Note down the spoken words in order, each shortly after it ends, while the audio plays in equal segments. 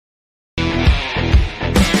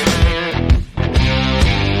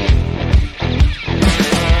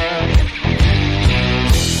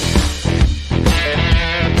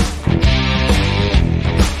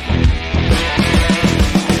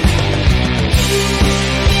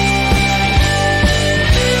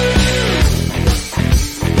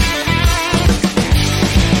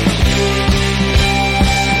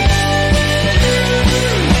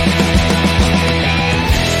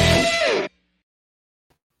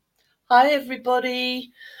Hi,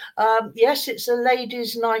 everybody. Yes, it's a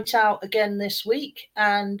ladies' night out again this week,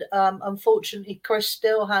 and unfortunately, Chris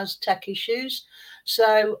still has tech issues.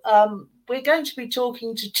 So we're going to be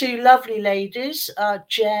talking to two lovely ladies,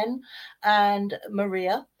 Jen and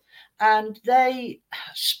Maria, and they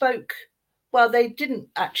spoke. Well, they didn't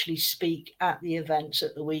actually speak at the events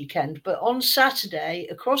at the weekend, but on Saturday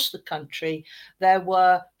across the country, there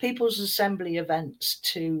were People's Assembly events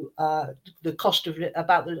to about the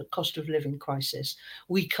cost of living crisis.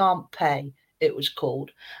 We can't pay, it was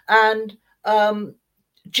called, and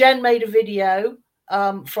Jen made a video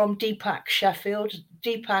from Deepak Sheffield.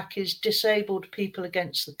 Deepak is Disabled People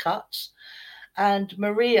Against the Cuts, and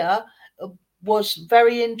Maria was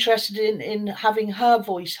very interested in having her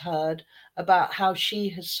voice heard about how she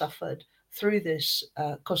has suffered through this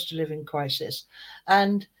cost of living crisis.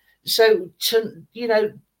 And so,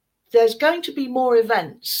 there's going to be more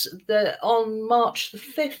events. On March the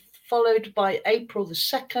 5th, followed by April the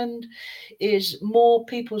 2nd, is more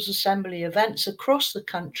People's Assembly events across the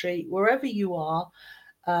country, wherever you are.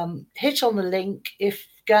 Hit on the link. If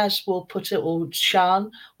Gaz will put it, or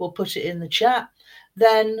Shan will put it in the chat,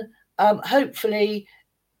 then hopefully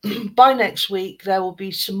by next week there will be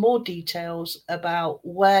some more details about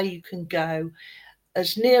where you can go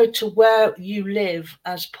as near to where you live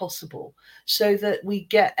as possible, so that we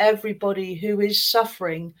get everybody who is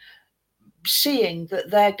suffering seeing that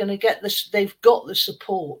they're going to get this, they've got the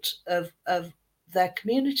support of their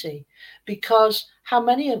community. Because how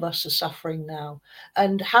many of us are suffering now,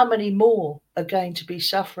 and how many more are going to be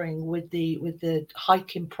suffering with the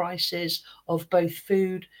hike in prices of both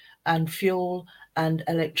food and fuel and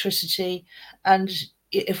electricity? And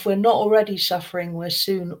if we're not already suffering, we're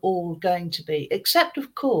soon all going to be, except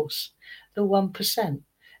of course the 1%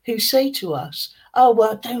 who say to us, oh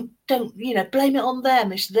well, don't blame it on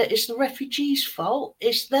them, it's the refugees' fault,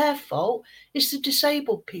 it's their fault, it's the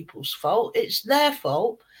disabled people's fault, it's their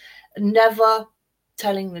fault, never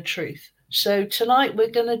telling the truth. So tonight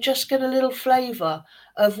we're going to just get a little flavour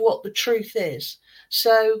of what the truth is.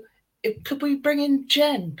 So could we bring in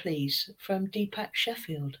Jen, please, from Deepak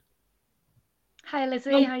Sheffield? Hi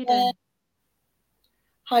Lizzie, how you doing?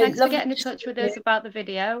 Hi, thanks for getting in touch with us about the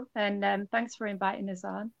video, and thanks for inviting us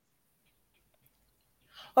on.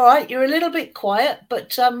 All right, you're a little bit quiet,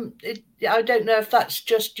 but I don't know if that's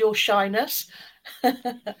just your shyness.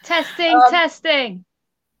 Testing.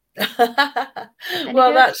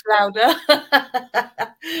 Well, that's louder.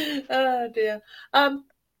 Oh dear.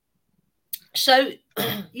 So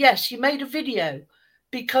yes, you made a video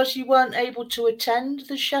because you weren't able to attend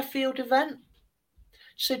the Sheffield event.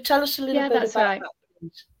 So tell us a little bit about that,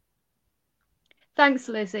 please. Thanks,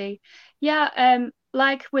 Lizzie. Yeah,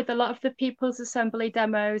 like with a lot of the People's Assembly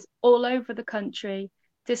demos all over the country,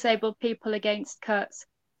 Disabled People Against Cuts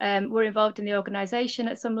were involved in the organisation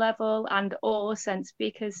at some level, and all sent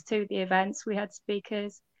speakers to the events. We had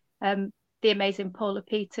speakers, the amazing Paula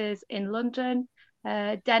Peters in London,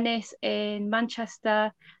 Dennis in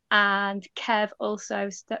Manchester, and Kev also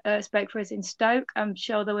spoke for us in Stoke. I'm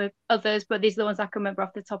sure there were others, but these are the ones I can remember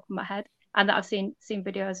off the top of my head, and that I've seen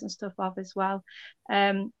videos and stuff of as well.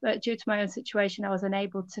 But due to my own situation, I was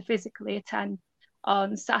unable to physically attend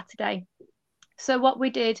on Saturday. So what we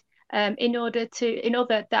did, in order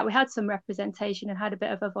that we had some representation and had a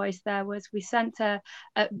bit of a voice there, was we sent a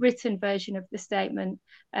written version of the statement,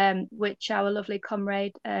 which our lovely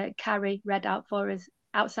comrade Carrie read out for us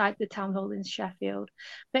outside the town hall in Sheffield.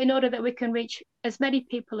 But in order that we can reach as many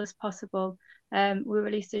people as possible, we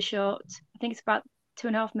released a short, I think it's about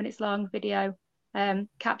 2.5 minutes long video,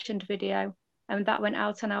 captioned video, and that went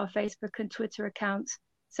out on our Facebook and Twitter accounts.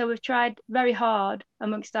 So we've tried very hard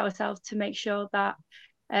amongst ourselves to make sure that,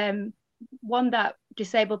 one, that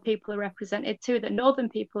disabled people are represented, two, that northern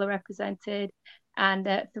people are represented,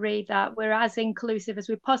 and three, that we're as inclusive as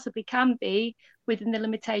we possibly can be within the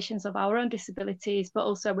limitations of our own disabilities, but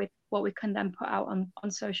also with what we can then put out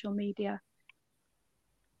on social media.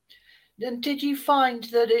 And did you find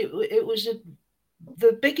that it was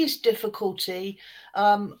the biggest difficulty,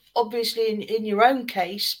 obviously in your own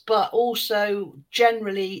case, but also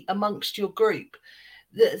generally amongst your group,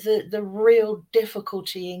 the real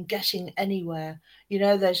difficulty in getting anywhere?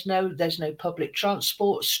 There's no public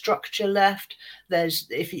transport structure left.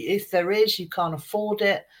 If there is, you can't afford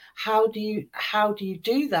it. How do you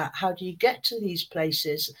do that? How do you get to these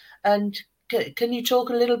places? And can you talk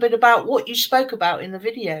a little bit about what you spoke about in the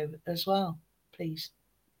video as well, please?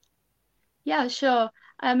 Yeah, sure.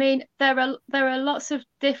 I mean, there are lots of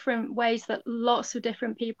different ways that lots of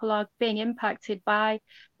different people are being impacted by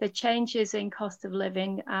the changes in cost of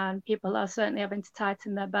living, and people are certainly having to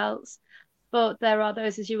tighten their belts. But there are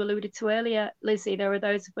those, as you alluded to earlier, Lizzie, there are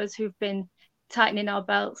those of us who've been tightening our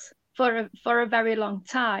belts for a very long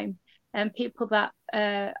time, and people that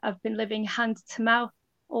have been living hand to mouth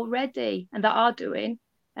already, and that are doing,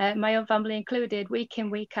 my own family included, week in,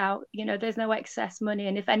 week out. You know, there's no excess money,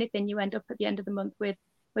 and if anything, you end up at the end of the month with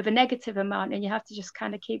a negative amount, and you have to just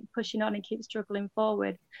kind of keep pushing on and keep struggling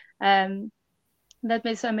forward. There's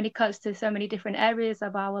been so many cuts to so many different areas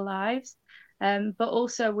of our lives. But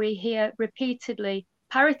also we hear repeatedly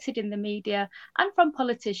parroted in the media and from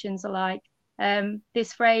politicians alike,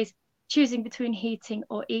 this phrase, choosing between heating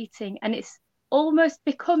or eating. And it's almost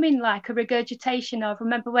becoming like a regurgitation of,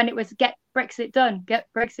 remember when it was get Brexit done.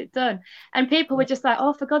 And people were just like,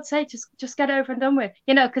 oh, for God's sake, just get over and done with,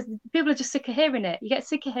 you know, because people are just sick of hearing it. You get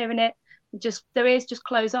sick of hearing it. Their ears just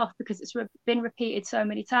close off because it's been repeated so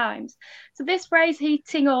many times. So this phrase,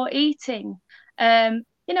 heating or eating,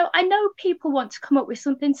 you know, I know people want to come up with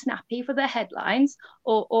something snappy for their headlines,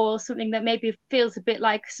 or something that maybe feels a bit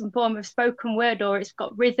like some form of spoken word, or it's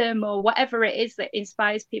got rhythm, or whatever it is that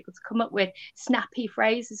inspires people to come up with snappy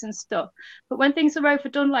phrases and stuff. But when things are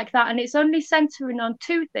overdone like that, and it's only centering on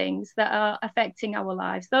two things that are affecting our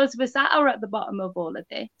lives, those of us that are at the bottom of all of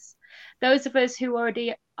this, those of us who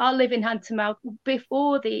already are living hand to mouth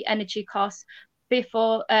before the energy costs,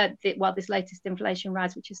 before this latest inflation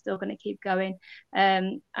rise, which is still going to keep going,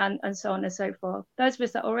 and so on and so forth. Those of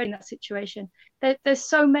us that are already in that situation, there's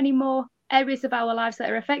so many more areas of our lives that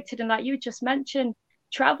are affected. And like you just mentioned,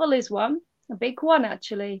 travel is one, a big one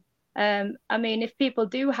actually. I mean, if people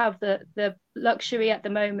do have the luxury at the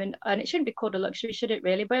moment, and it shouldn't be called a luxury, should it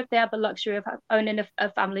really? But if they have the luxury of owning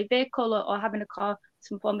a family vehicle, or having a car,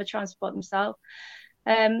 some form of transport themselves,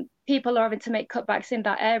 people are having to make cutbacks in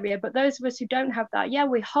that area. But those of us who don't have that, yeah,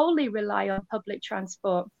 we wholly rely on public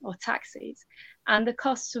transport or taxis, and the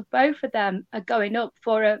costs of both of them are going up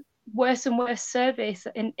for a worse and worse service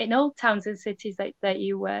in all towns and cities that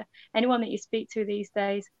you anyone that you speak to these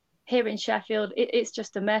days. Here in Sheffield, it's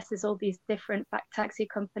just a mess. There's all these different taxi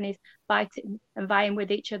companies fighting and vying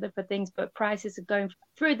with each other for things, but prices are going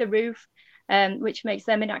through the roof, which makes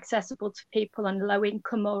them inaccessible to people on low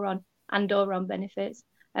income or on benefits.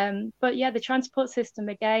 But yeah, the transport system,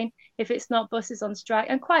 again, if it's not buses on strike,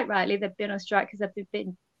 and quite rightly they've been on strike because they've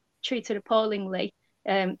been treated appallingly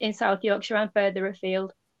in South Yorkshire and further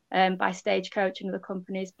afield by Stagecoach and other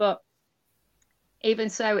companies. But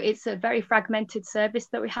even so, it's a very fragmented service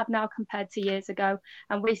that we have now compared to years ago.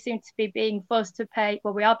 And we seem to be being forced to pay,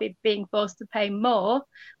 well, we are being forced to pay more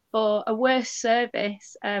for a worse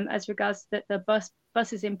service as regards the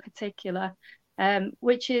buses in particular,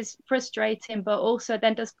 which is frustrating, but also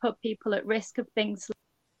then does put people at risk of things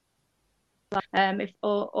like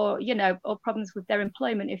or problems with their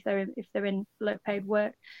employment if they're in low paid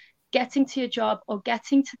work. Getting to your job, or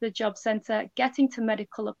getting to the job centre, getting to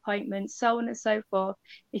medical appointments, so on and so forth.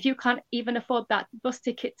 If you can't even afford that bus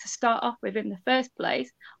ticket to start off with in the first place,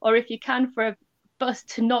 or if you can, for a bus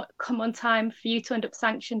to not come on time, for you to end up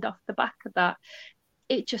sanctioned off the back of that,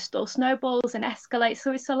 it just all snowballs and escalates.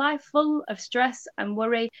 So it's a life full of stress and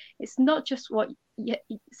worry. It's not just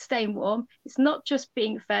staying warm. It's not just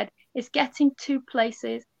being fed. It's getting to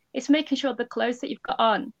places. It's making sure the clothes that you've got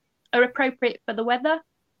on are appropriate for the weather.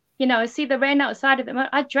 You know, I see the rain outside at the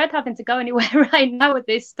moment. I dread having to go anywhere right now with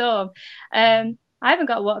this storm. I haven't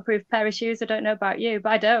got a waterproof pair of shoes. I don't know about you,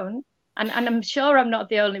 but I don't. And I'm sure I'm not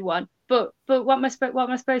the only one. But what am I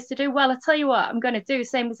supposed to do? Well, I tell you what I'm going to do,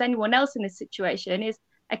 same as anyone else in this situation, is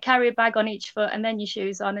I carry a bag on each foot and then your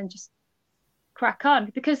shoes on and just crack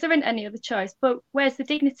on, because there isn't any other choice. But where's the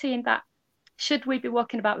dignity in that? Should we be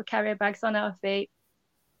walking about with carrier bags on our feet?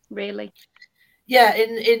 Really? Yeah,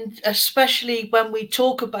 in especially when we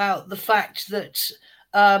talk about the fact that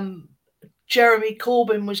Jeremy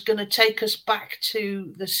Corbyn was going to take us back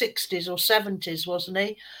to the 60s or 70s, wasn't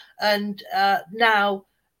he? And now,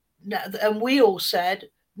 and we all said,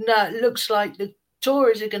 no, it looks like the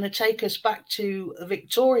Tories are going to take us back to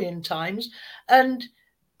Victorian times. And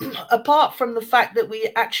apart from the fact that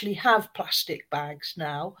we actually have plastic bags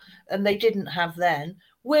now, and they didn't have then,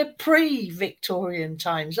 we're pre-Victorian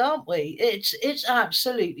times, aren't we? It's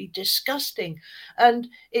absolutely disgusting. And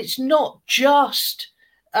it's not just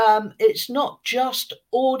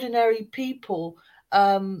ordinary people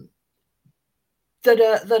that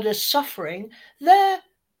are suffering. They're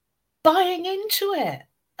buying into it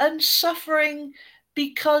and suffering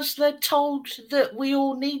because they're told that we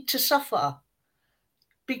all need to suffer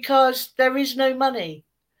because there is no money.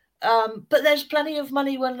 But there's plenty of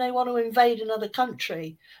money when they want to invade another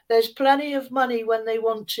country. There's plenty of money when they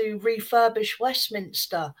want to refurbish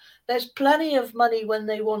Westminster. There's plenty of money when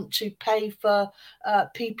they want to pay for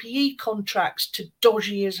PPE contracts to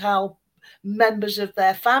dodgy as hell members of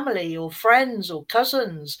their family or friends or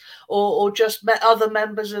cousins or just other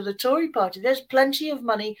members of the Tory party. There's plenty of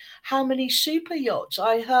money. How many super yachts?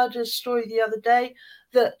 I heard a story the other day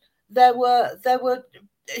that there were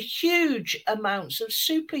huge amounts of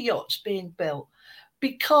super yachts being built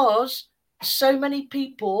because so many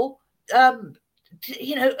people, are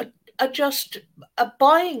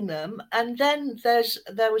buying them. And then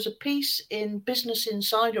there was a piece in Business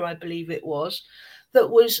Insider, I believe it was, that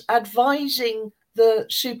was advising the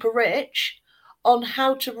super rich on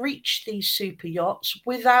how to reach these super yachts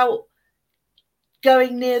without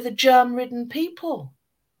going near the germ-ridden people.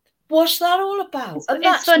 What's that all about?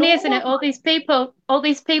 It's funny, isn't it? All these people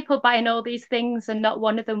buying all these things, and not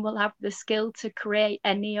one of them will have the skill to create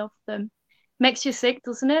any of them. Makes you sick,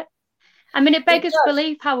 doesn't it? I mean, it beggars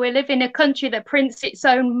belief how we live in a country that prints its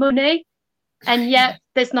own money, and yet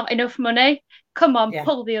there's not enough money. Come on,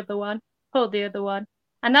 pull the other one.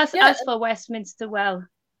 And as for Westminster, well,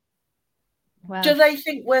 do they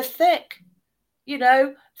think we're thick? They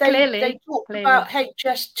talk about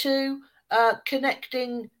HS2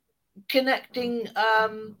 connecting.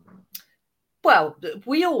 Well,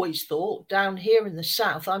 we always thought down here in the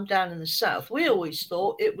south, I'm down in the south, we always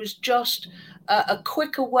thought it was just a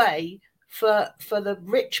quicker way for the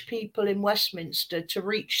rich people in Westminster to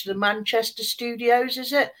reach the Manchester studios.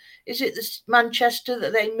 Is it this Manchester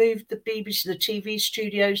that they moved the BBC, the TV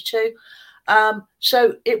studios to?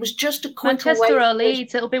 So it was just a quicker Manchester way or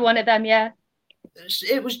Leeds, it'll be one of them, yeah.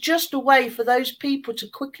 It was just a way for those people to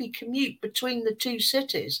quickly commute between the two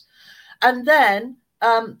cities. And then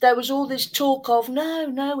there was all this talk of,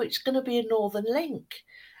 no, it's going to be a Northern Link.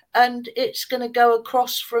 And it's going to go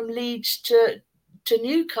across from Leeds to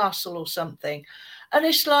Newcastle or something. And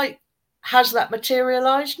it's like, has that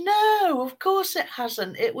materialised? No, of course it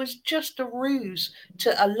hasn't. It was just a ruse,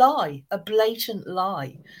 a lie, a blatant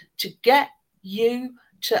lie, to get you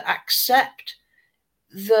to accept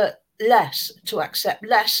to accept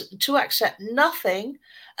nothing,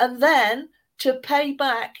 and then to pay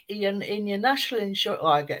back in your national insurance. Oh,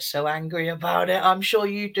 I get so angry about it. I'm sure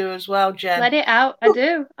you do as well, Jen. Let it out. I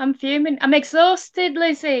do. I'm fuming. I'm exhausted,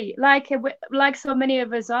 Lizzie, like so many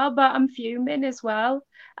of us are, but I'm fuming as well.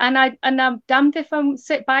 And I'm damned if I'm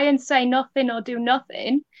sit by and say nothing or do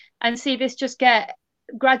nothing and see this just get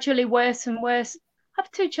gradually worse and worse. I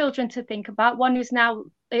have 2 children to think about. One who's now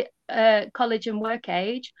college and work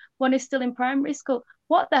age. One is still in primary school.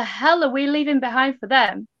 What the hell are we leaving behind for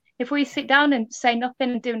them if we sit down and say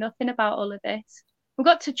nothing and do nothing about all of this? We've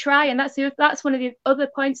got to try, and that's one of the other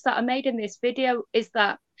points that I made in this video, is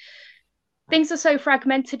that things are so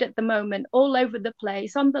fragmented at the moment, all over the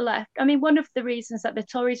place. On the left, I mean, one of the reasons that the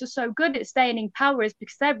Tories are so good at staying in power is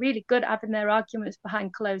because they're really good at having their arguments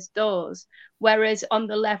behind closed doors. Whereas on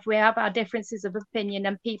the left, we have our differences of opinion,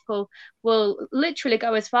 and people will literally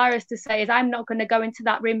go as far as to say, I'm not going to go into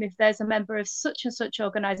that room if there's a member of such and such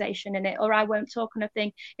organisation in it, or I won't talk on a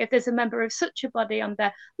thing if there's a member of such a body on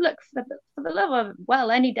there. Look, for the love of,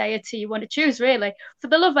 well, any deity you want to choose, really, for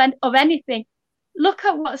the love of anything, look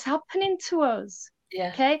at what's happening to us.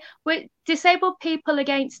 Yeah. Okay. With Disabled People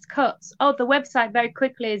Against Cuts. Oh, the website very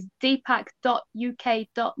quickly is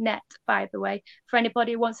deepak.uk.net, by the way, for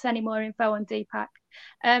anybody who wants any more info on Deepak.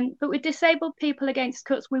 But with Disabled People Against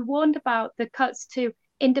Cuts, we warned about the cuts to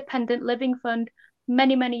Independent Living Fund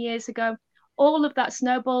many, many years ago. All of that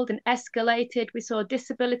snowballed and escalated. We saw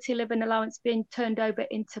disability living allowance being turned over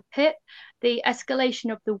into PIP, the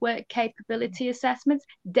escalation of the work capability assessments,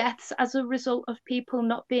 deaths as a result of people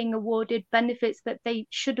not being awarded benefits that they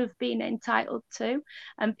should have been entitled to,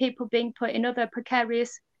 and people being put in other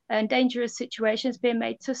precarious and dangerous situations, being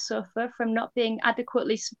made to suffer from not being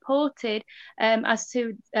adequately supported as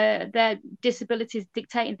to their disabilities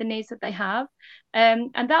dictating the needs that they have.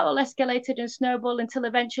 And that all escalated and snowballed until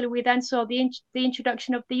eventually we then saw the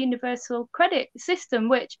introduction of the universal credit system,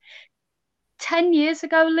 which 10 years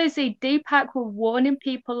ago, Lizzie, Deepak were warning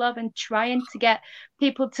people of and trying to get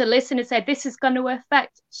people to listen and say, this is going to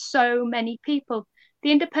affect so many people.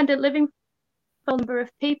 The independent living number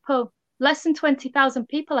of people, less than 20,000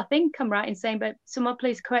 people, I think I'm right in saying, but someone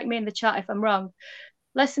please correct me in the chat if I'm wrong.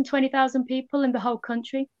 Less than 20,000 people in the whole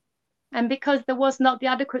country. And because there was not the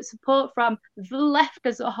adequate support from the left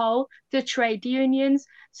as a whole, the trade unions,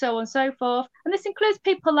 so on and so forth. And this includes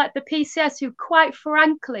people like the PCS who, quite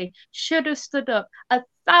frankly, should have stood up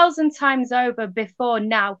 1,000 times over before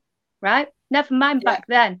now, right? Never mind back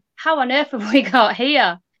then. How on earth have we got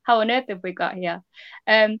here? how on earth have we got here?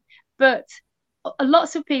 But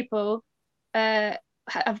lots of people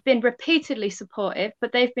have been repeatedly supportive,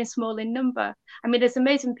 but they've been small in number. I mean, there's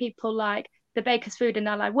amazing people like the Bakers Food and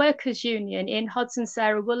Allied Workers Union, Ian Hodson,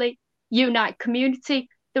 Sarah Woolley, Unite Community.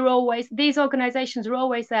 These organisations are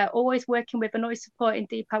always there, always working with and always supporting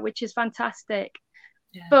Deepak, which is fantastic.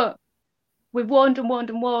 Yeah. But we warned and warned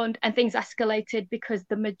and warned, and things escalated because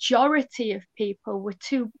the majority of people were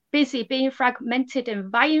too busy being fragmented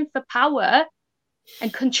and vying for power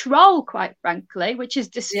and control, quite frankly, which is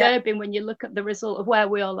disturbing when you look at the result of where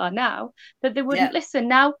we all are now, that they wouldn't listen.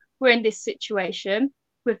 Now we're in this situation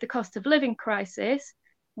with the cost of living crisis,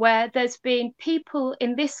 where there's been people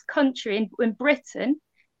in this country, in Britain,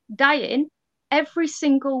 dying every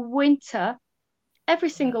single winter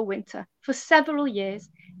for several years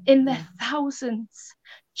in their thousands,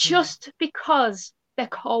 just because they're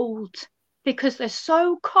cold, because they're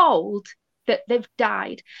so cold that they've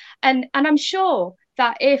died. And I'm sure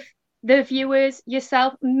that if the viewers,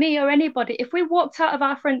 yourself, me, or anybody, if we walked out of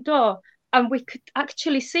our front door and we could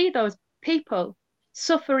actually see those people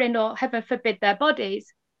suffering, or heaven forbid, their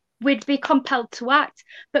bodies, we'd be compelled to act.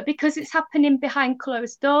 But because it's happening behind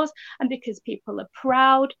closed doors, and because people are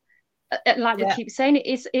proud, like we keep saying,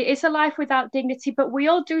 it is a life without dignity, but we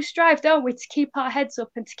all do strive, don't we, to keep our heads up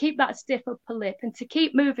and to keep that stiff upper lip and to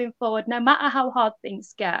keep moving forward no matter how hard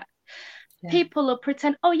things get. People will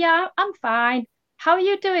pretend, oh yeah, I'm fine, how are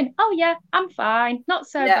you doing? Oh yeah, I'm fine, not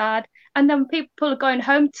so bad. And then people are going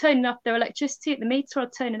home, turning off their electricity at the meter or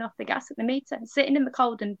turning off the gas at the meter and sitting in the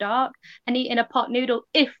cold and dark and eating a pot noodle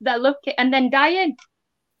if they're lucky, and then dying.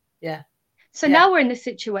 So now we're in the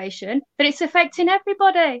situation that it's affecting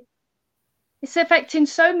everybody. It's affecting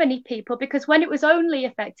so many people, because when it was only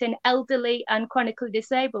affecting elderly and chronically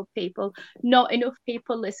disabled people, not enough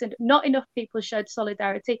people listened, not enough people showed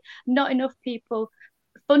solidarity, not enough people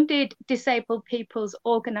funded disabled people's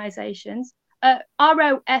organisations.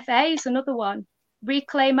 ROFA is another one,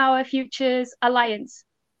 Reclaim Our Futures Alliance,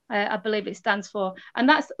 I believe it stands for. And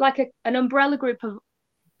that's like an umbrella group of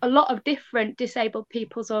a lot of different disabled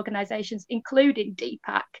people's organisations, including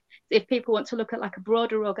Deepak. If people want to look at like a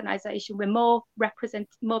broader organisation with more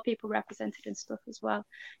people represented and stuff as well,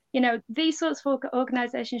 these sorts of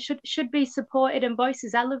organisations should be supported and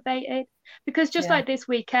voices elevated, because just like this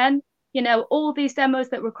weekend, all these demos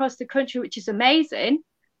that were across the country, which is amazing,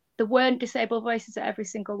 there weren't disabled voices at every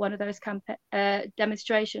single one of those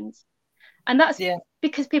demonstrations, and that's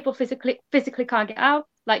because people physically can't get out,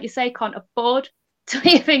 like you say, can't afford to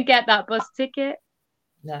even get that bus ticket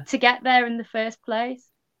to get there in the first place.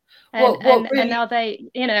 And are they,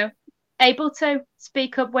 able to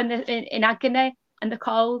speak up when they're in agony and the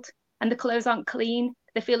cold and the clothes aren't clean?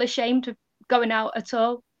 They feel ashamed of going out at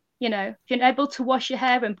all. If you're able to wash your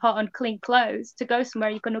hair and put on clean clothes to go somewhere,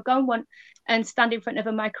 you're going to go and want and stand in front of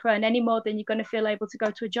a microphone any more than you're going to feel able to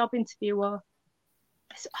go to a job interview. Or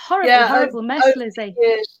it's a horrible mess, Lizzie.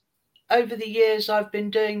 Over the years, I've been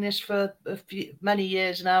doing this for many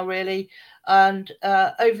years now, really, and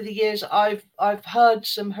over the years, I've heard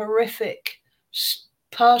some horrific,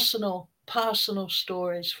 personal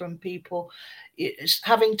stories from people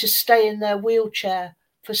having to stay in their wheelchair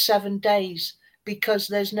for 7 days because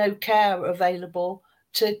there's no care available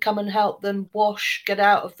to come and help them wash, get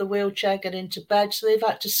out of the wheelchair, get into bed. So they've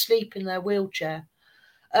had to sleep in their wheelchair,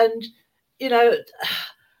 and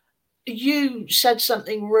you said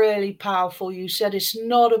something really powerful. You said it's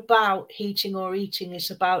not about heating or eating, it's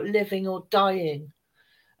about living or dying.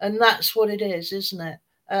 And that's what it is, isn't it?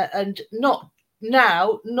 And not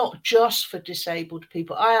just for disabled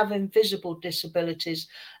people. I have invisible disabilities,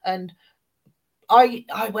 and I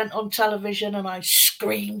went on television and I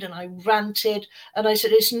screamed and I ranted and I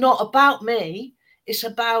said, it's not about me. It's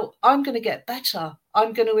about, I'm going to get better.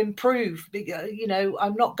 I'm going to improve.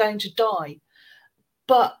 I'm not going to die.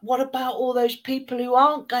 But what about all those people who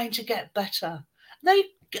aren't going to get better? They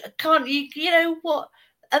can't, what?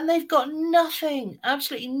 And they've got nothing,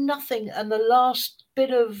 absolutely nothing. And the last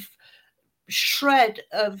bit of shred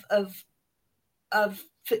of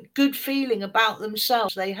good feeling about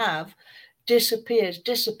themselves they have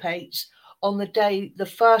dissipates on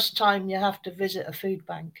the first time you have to visit a food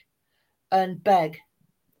bank and beg,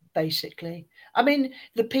 basically. I mean,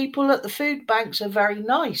 the people at the food banks are very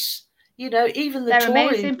nice. Even the Tory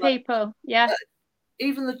amazing people.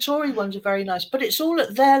 Even the Tory ones are very nice, but it's all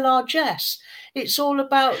at their largesse. It's all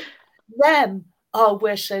about them. Oh,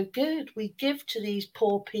 we're so good. We give to these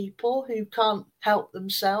poor people who can't help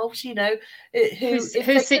themselves, whose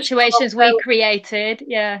situations we created.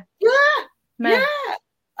 Yeah.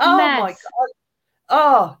 Oh, my God.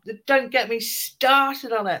 Oh, don't get me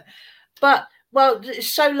started on it. But Well,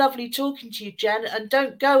 it's so lovely talking to you, Jen, and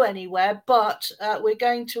don't go anywhere, but we're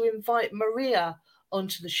going to invite Maria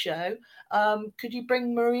onto the show. Could you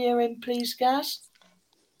bring Maria in, please, Gaz?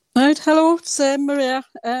 Right, hello, it's Maria.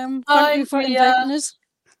 Thank you for Maria. inviting us.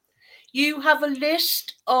 You have a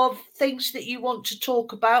list of things that you want to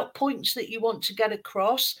talk about, points that you want to get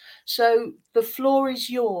across. So the floor is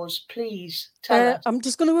yours. Please tell us. I'm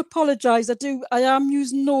just going to apologise. I am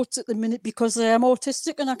using notes at the minute because I'm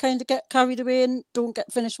autistic and I kind of get carried away and don't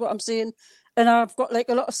get finished what I'm saying. And I've got like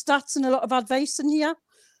a lot of stats and a lot of advice in here.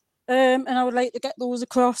 And I would like to get those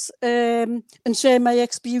across and share my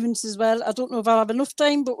experience as well. I don't know if I'll have enough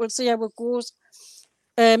time, but we'll see how it goes.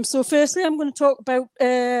 So firstly, I'm going to talk about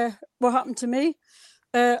what happened to me.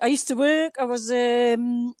 I used to work. I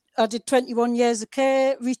did 21 years of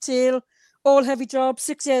care, retail, all heavy jobs,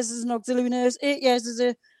 6 years as an auxiliary nurse, 8 years as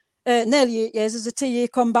nearly 8 years as a TA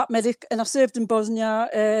combat medic, and I served in Bosnia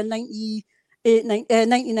 98,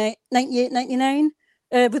 99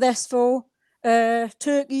 with S4.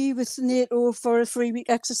 Turkey with NATO for a 3-week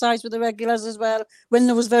exercise with the regulars as well, when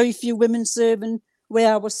there was very few women serving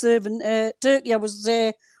where I was serving. Turkey, I was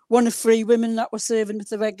one of 3 women that were serving with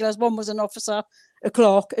the regulars. One was an officer, a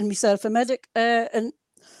clerk, and myself, a medic. And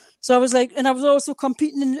so I was like, and I was also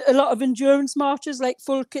competing in a lot of endurance marches, like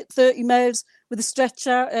full kit 30 miles with a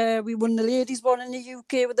stretcher. We won the ladies one in the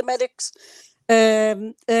UK with the medics.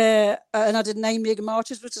 And I did 9 mega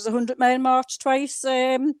marches, which is a 100-mile march twice.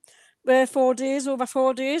 4 days, over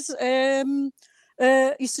 4 days.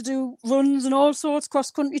 Used to do runs and all sorts,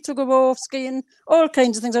 cross country, tug of war, skiing, all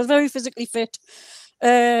kinds of things. I was very physically fit.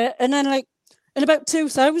 And then like in about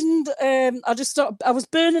 2000, I was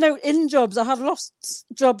burning out in jobs. I had lost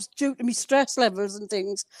jobs due to my stress levels and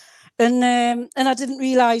things. And I didn't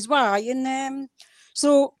realise why. And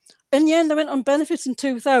so in the end, I went on benefits in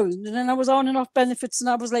 2000, and then I was on and off benefits, and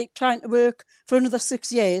I was like trying to work for another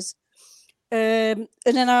 6 years. And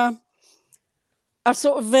then I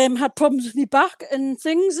sort of had problems with my back and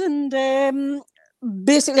things, and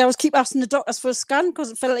basically I was keep asking the doctors for a scan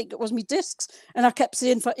because it felt like it was my discs, and I kept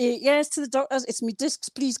saying for 8 years to the doctors, it's my discs,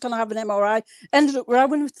 please can I have an MRI? Ended up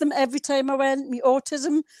rowing with them every time I went. My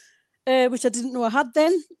autism, which I didn't know I had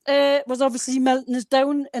then, was obviously melting us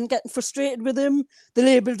down and getting frustrated with them. They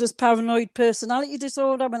labelled as paranoid personality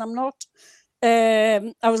disorder when I'm not.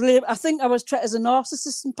 I think I was treated as a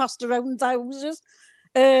narcissist and passed around houses.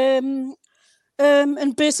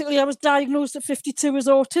 And basically I was diagnosed at 52 as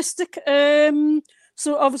autistic.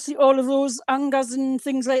 So obviously all of those angers and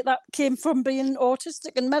things like that came from being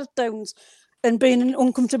autistic and meltdowns and being in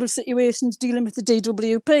uncomfortable situations dealing with the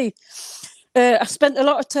DWP. I spent a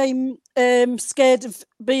lot of time scared of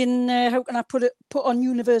being, how can I put on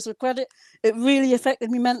universal credit. It really affected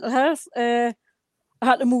my mental health. I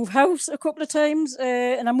had to move house a couple of times,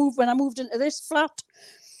 and when I moved into this flat,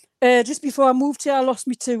 just before I moved here, I lost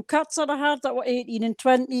my 2 cats that I had that were 18 and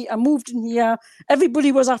 20. I moved in here.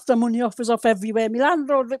 Everybody was after money offers off everywhere. My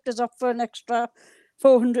landlord ripped us off for an extra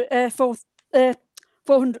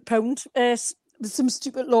 £400 with some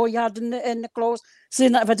stupid law you had in the clause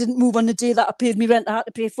saying that if I didn't move on the day that I paid me rent, I had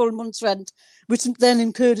to pay full month's rent, which then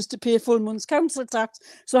incurred us to pay full month's council tax.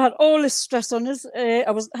 So I had all this stress on us. I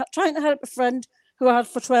was trying to help a friend who I had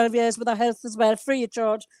for 12 years with her health as well, free of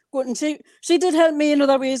charge. And she did help me in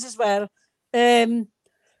other ways as well. So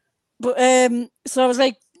I was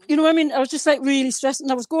like, you know what I mean? I was just like really stressed,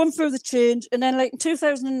 and I was going through the change. And then like in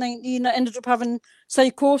 2019, I ended up having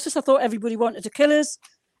psychosis. I thought everybody wanted to kill us.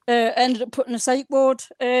 Ended up putting a psych ward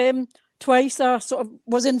twice. I sort of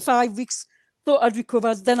was in 5 weeks, thought I'd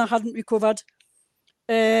recovered, then I hadn't recovered.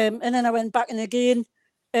 And then I went back in again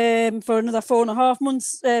for another 4.5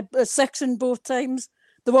 months, a section both times.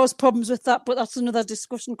 There was problems with that, but that's another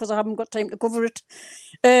discussion because I haven't got time to cover it.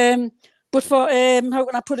 But for how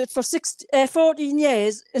can I put it? For 14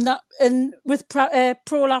 years, with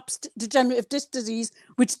prolapsed degenerative disc disease,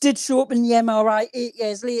 which did show up in the MRI 8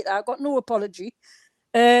 years later, I got no apology.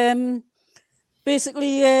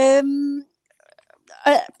 Basically, I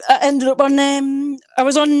ended up on. I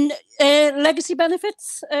was on legacy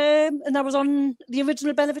benefits, and I was on the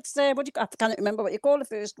original benefits. I can't remember what you call the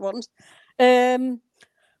first ones.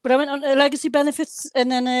 But I went on to legacy benefits,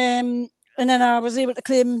 and then I was able to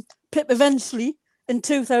claim PIP eventually in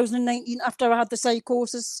 2019 after I had the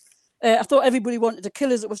psychosis. I thought everybody wanted to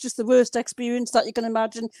kill us. It was just the worst experience that you can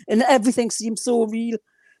imagine, and everything seemed so real.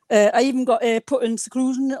 I even got put in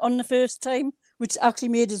seclusion on the first time, which actually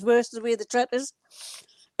made us worse the way they treated us.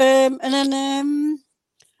 And then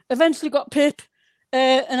eventually got PIP,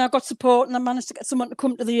 and I got support, and I managed to get someone to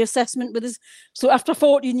come to the assessment with us. So after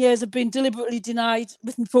 14 years of being deliberately denied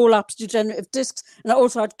with prolapsed degenerative discs, and I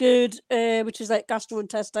also had GERD, which is like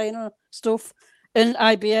gastrointestinal stuff, and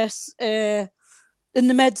IBS, and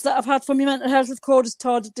the meds that I've had for my mental health have caused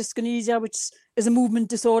tardive dyskinesia, which is a movement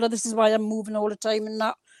disorder. This is why I'm moving all the time and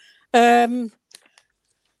that.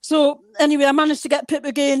 So anyway, I managed to get PIP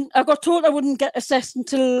again. I got told I wouldn't get assessed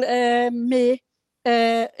until May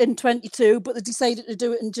in 22, but they decided to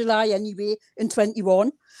do it in July anyway in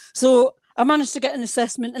 21. So I managed to get an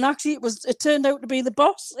assessment, and actually it turned out to be the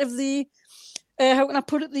boss of the how can I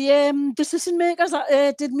put it, the decision makers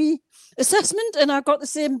that did me assessment, and I got the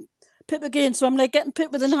same PIP again. So I'm like getting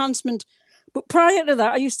PIP with enhancement. But prior to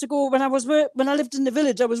that, I used to go when I lived in the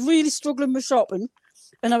village. I was really struggling with shopping,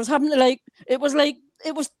 and I was having to it was like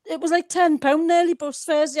 £10 nearly bus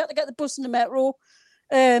fares. You had to get the bus and the metro.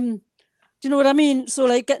 Do you know what I mean? So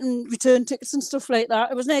like getting return tickets and stuff like that.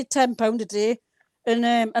 It was nearly £10 a day, and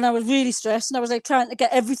I was really stressed, and I was like trying to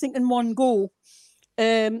get everything in one go.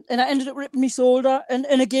 And I ended up ripping my shoulder, and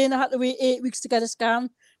again I had to wait 8 weeks to get a scan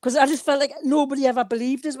because I just felt like nobody ever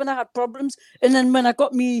believed us when I had problems. And then when I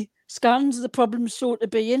got me scans, the problems showed to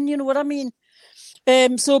be in. You know what I mean?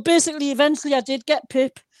 So basically, eventually I did get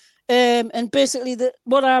PIP. And basically,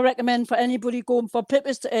 what I recommend for anybody going for PIP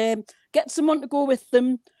is to get someone to go with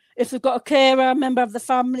them. If they've got a carer, a member of the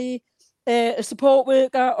family, a support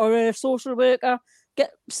worker or a social worker,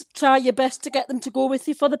 try your best to get them to go with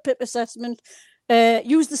you for the PIP assessment.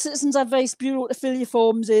 Use the Citizens Advice Bureau to fill your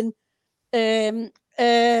forms in,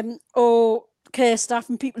 or care staff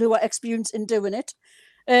and people who are experienced in doing it.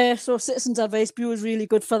 So Citizens Advice Bureau is really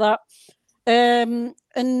good for that.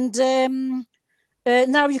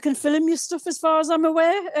 Now you can film your stuff as far as I'm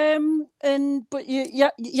aware, but you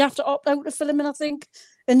have to opt out of filming, I think,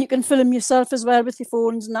 and you can film yourself as well with your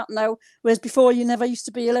phones and that now, whereas before you never used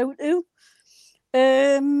to be allowed to.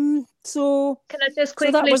 So can I just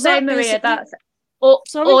quickly say, Maria, that's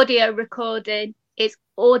audio recording. It's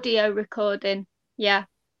audio recording. Yeah,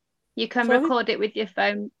 you can record it with your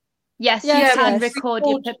phone. Yes, you can record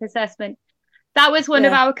your PIP assessment. That was one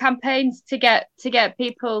of our campaigns to get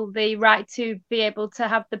people the right to be able to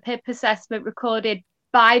have the PIP assessment recorded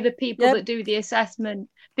by the people that do the assessment,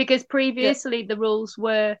 because previously the rules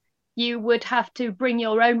were you would have to bring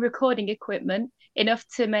your own recording equipment, enough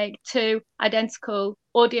to make 2 identical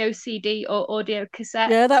audio CD or audio cassette.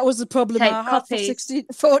 Yeah, that was the problem I had for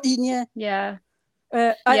 14 years. Yeah.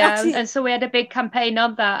 And so we had a big campaign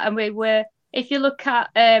on that, and if you look at,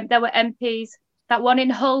 there were MPs, that one in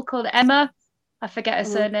Hull called Emma, I forget her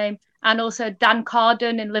surname, and also Dan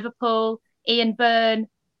Carden in Liverpool, Ian Byrne,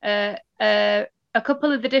 a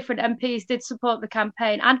couple of the different MPs did support the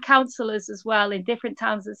campaign, and councillors as well in different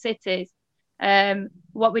towns and cities.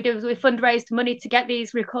 What we did was we fundraised money to get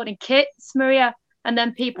these recording kits, Maria, and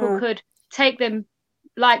then people could take them,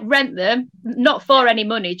 like rent them, not for any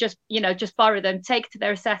money, just borrow them, take to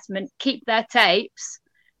their assessment, keep their tapes,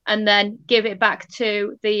 and then give it back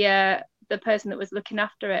to the person that was looking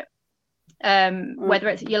after it. Whether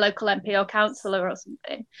it's your local MP or councillor or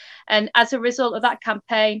something. And as a result of that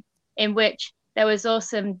campaign, in which there was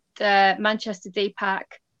also Manchester DPAC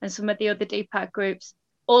and some of the other DPAC groups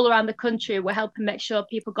all around the country were helping make sure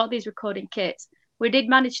people got these recording kits. We did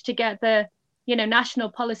manage to get the national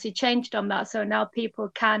policy changed on that, so now people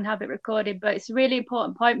can have it recorded. But it's a really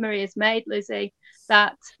important point Maria's made, Lizzie,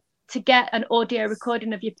 that to get an audio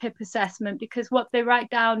recording of your PIP assessment, because what they write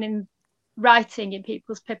down in writing in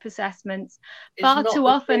people's PIP assessments far too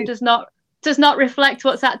often does not reflect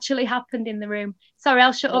what's actually happened in the room. Sorry,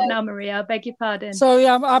 I'll shut up now, Maria. I beg your pardon. Sorry,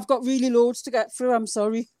 I've got really loads to get through. I'm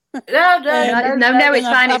sorry. No, it's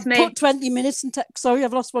fine. It's me. I've put 20 minutes and sorry,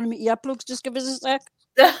 I've lost one of my earplugs. Just give us a sec.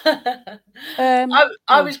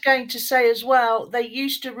 I was going to say as well, they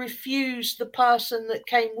used to refuse the person that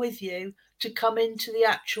came with you to come into the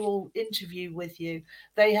actual interview with you.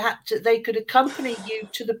 They could accompany you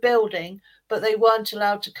to the building, but they weren't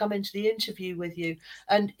allowed to come into the interview with you.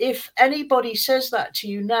 And if anybody says that to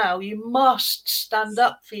you now, you must stand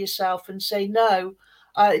up for yourself and say, no,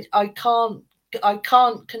 I can't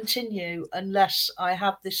continue unless I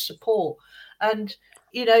have this support. And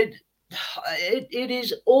it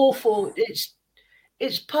is awful.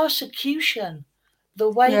 It's persecution, the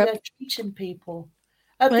way they're treating people.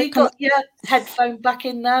 Have you got your headphone back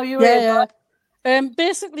in now?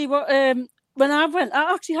 Basically, what when I went,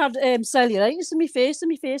 I actually had cellulitis in my face, and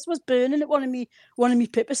my face was burning at one of my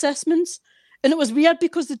PIP assessments, and it was weird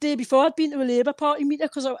because the day before I'd been to a Labour Party meeting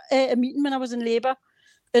a meeting when I was in Labour,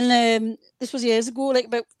 and this was years ago, like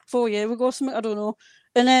about 4 years ago, or something, I don't know,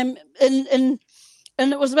 and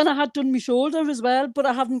And it was when I had done my shoulder as well, but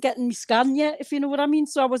I hadn't gotten my scan yet, if you know what I mean.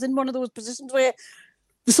 So I was in one of those positions where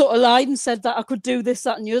they sort of lied and said that I could do this,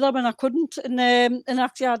 that, and the other when I couldn't. And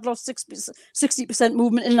actually, I'd lost 60%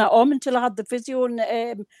 movement in that arm until I had the physio and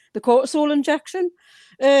the cortisol injection.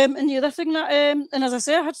 And the other thing that, and as I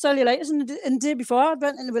say, I had cellulitis, and the day before I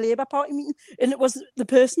went into a Labour Party meeting, and it was the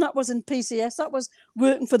person that was in PCS that was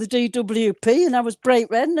working for the DWP, and I was bright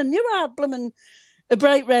red, and I knew I had blooming a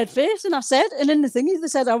bright red face, and I said, and in the thingy, they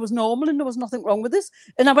said I was normal and there was nothing wrong with this.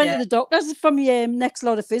 And I went to the doctors for my next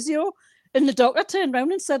lot of physio, and the doctor turned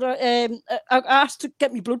around and said, I asked to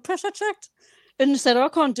get my blood pressure checked. And they said, I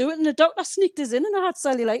can't do it. And the doctor sneaked us in, and I had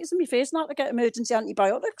cellulitis in my face and I had to get emergency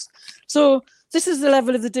antibiotics. So this is the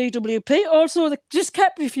level of the DWP. Also, they just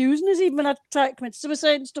kept refusing us, even when I tried to commit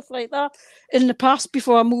suicide and stuff like that in the past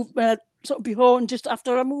before I moved, sort of before and just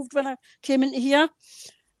after I moved when I came into here.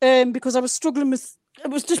 Because I was struggling with, it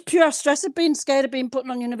was just pure stress of being scared of being put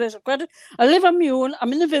on universal credit. I live on my own.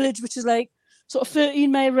 I'm in a village, which is like sort of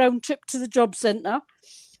 13-mile round trip to the job centre.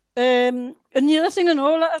 And the other thing I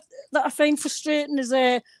know that I find frustrating is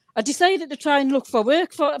I decided to try and look for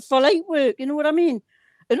work, for light work, you know what I mean?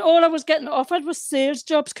 And all I was getting offered was sales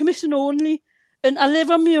jobs, commission only. And I live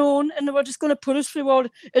on my own, and they were just going to put us through all.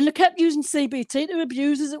 And they kept using CBT to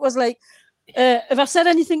abuse us. It was like, if I said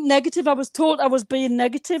anything negative, I was told I was being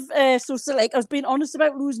negative. So like I was being honest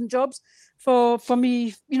about losing jobs for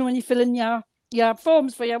me, you know, when you fill in your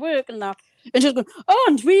forms for your work and that. And just going, oh,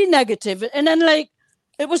 aren't we negative? And then like,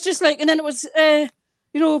 it was just like, and then it was,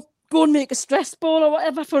 you know, go and make a stress ball or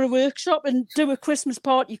whatever for a workshop and do a Christmas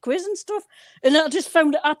party quiz and stuff. And I just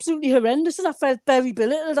found it absolutely horrendous, and I felt very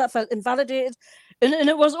belittled. I felt invalidated. And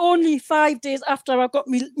it was only 5 days after I got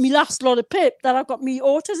me last lot of PIP that I got me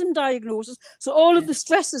autism diagnosis. So all of the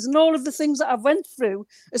stresses and all of the things that I've went through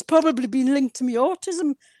has probably been linked to my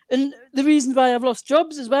autism. And the reason why I've lost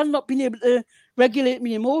jobs as well, not being able to regulate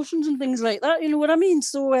my emotions and things like that. You know what I mean?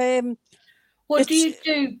 So what do you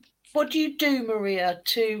do? What do you do, Maria,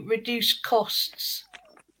 to reduce costs?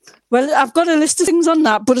 Well, I've got a list of things on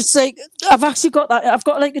that, but it's like I've actually got that. I've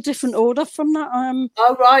got like a different order from that.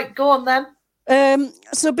 Oh right, go on then.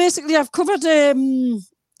 So basically, I've covered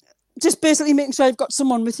just basically making sure I've got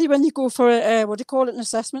someone with you when you go for what do you call it, an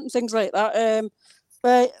assessment and things like that.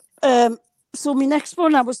 So my next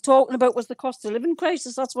one I was talking about was the cost of living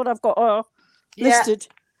crisis. That's what I've got listed.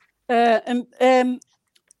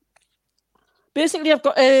 Basically, I've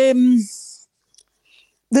got the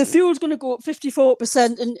fuel's going to go up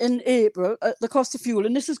 54% in April. The cost of fuel,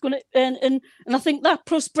 and this is going to and I think that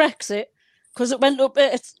plus Brexit, because it went up.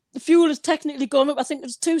 The fuel has technically gone up. I think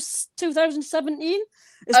it's 2017.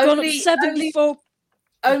 It's gone up 74.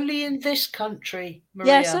 Only in this country,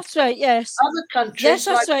 Maria. Yes, that's right. Yes. Other countries, yes,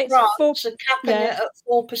 that's like right. France, are capping it at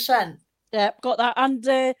 4%. Yeah, got that. And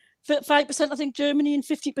 5%, I think Germany, and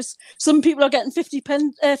 50%. Some people are getting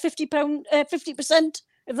 50%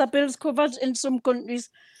 if their bill's covered in some countries.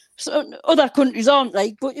 So other countries aren't,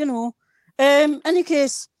 like, but you know. Any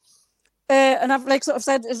case, and I've like sort of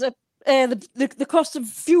said is the cost of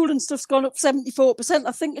fuel and stuff's gone up 74%.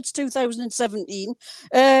 I think it's 2017,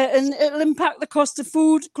 and it'll impact the cost of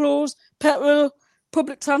food, clothes, petrol,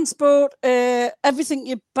 public transport, everything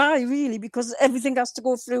you buy really, because everything has to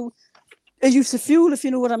go through a use of fuel, if you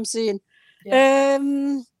know what I'm saying. Yeah.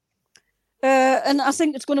 And I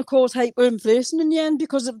think it's going to cause hyperinflation in the end,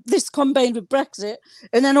 because of this combined with Brexit,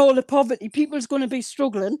 and then all the poverty. People's going to be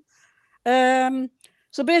struggling.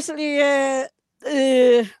 So basically,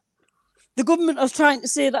 the government are trying to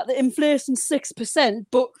say that the inflation's 6%,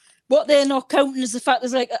 but what they're not counting is the fact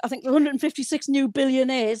there's like, I think 156 new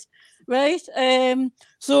billionaires, right?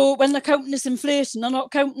 So when they're counting this inflation, they're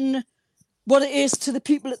not counting what it is to the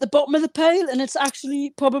people at the bottom of the pile, and it's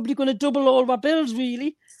actually probably going to double all our bills,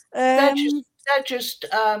 really. They're just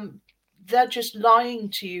lying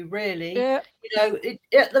to you, really. Yeah. You know,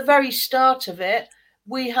 at the very start of it,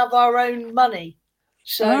 we have our own money.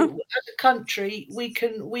 So as a country, we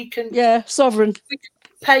can sovereign. We can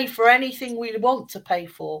pay for anything we want to pay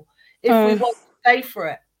for if we want to pay for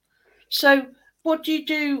it. So what do you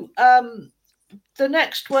do? The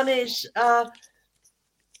next one is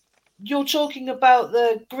you're talking about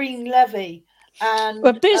the green levy and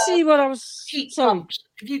basically what I was heat pumps.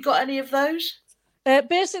 Have you got any of those?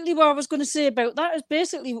 Basically what I was going to say about that is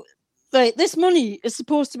basically like this money is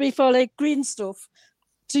supposed to be for like green stuff,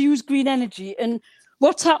 to use green energy. And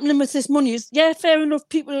what's happening with this money is, yeah, fair enough,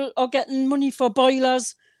 people are getting money for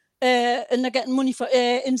boilers and they're getting money for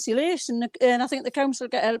insulation, and I think the council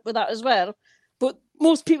get help with that as well. But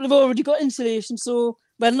most people have already got insulation, so,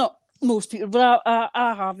 well, not most people, but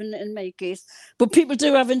I have in my case. But people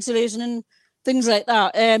do have insulation, and things like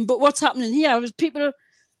that. But what's happening here is people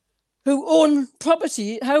who own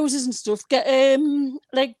property, houses and stuff, get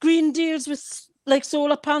like green deals with like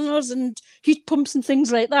solar panels and heat pumps and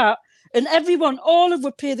things like that. And everyone, all of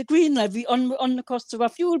would pay the green levy on the cost of our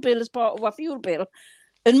fuel bill as part of our fuel bill.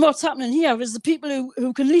 And what's happening here is the people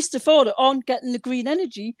who can least afford it aren't getting the green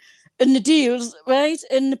energy and the deals, right?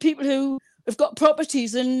 And the people who have got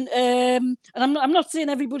properties and I'm not saying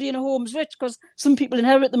everybody in a home is rich, because some people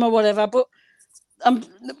inherit them or whatever, but a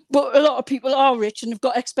lot of people are rich and have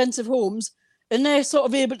got expensive homes, and they're sort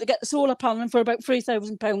of able to get the solar panel for about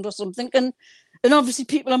 £3,000 or something. And obviously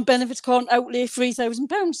people on benefits can't outlay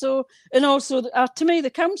 £3,000. So, and also to me, the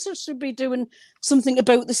council should be doing something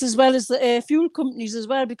about this, as well as the fuel companies as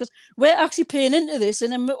well, because we're actually paying into this,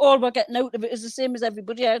 and then all we're getting out of it is the same as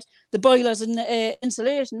everybody else, the boilers and the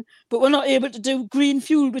insulation, but we're not able to do green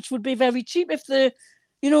fuel, which would be very cheap if they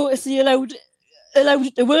allowed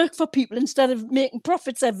it to work for people instead of making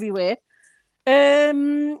profits everywhere.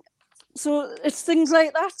 So it's things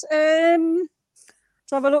like that.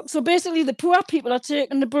 Let's have a look. So basically, the poor people are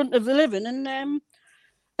taking the brunt of the living, and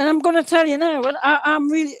I'm going to tell you now,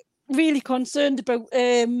 I'm really, really concerned about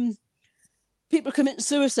people committing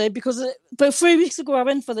suicide, because about 3 weeks ago I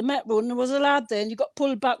went for the Metro and there was a lad there and he got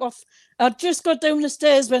pulled back off. I just got down the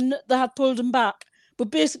stairs when they had pulled him back,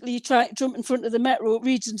 but basically he tried to jump in front of the Metro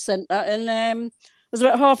Region Centre, and there's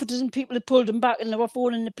about half a dozen people had pulled him back, and they were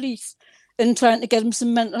phoning the police and trying to get him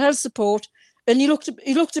some mental health support. And he looked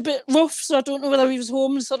a bit rough, so I don't know whether he was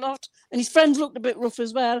homeless or not. And his friends looked a bit rough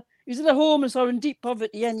as well. He was either homeless or in deep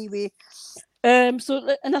poverty anyway. And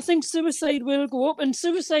I think suicide will go up, and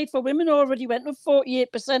suicide for women already went up 48%. I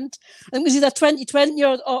think it was either 2020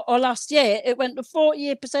 or last year. It went up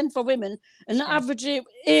 48% for women, and the average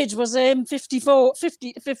age was 54.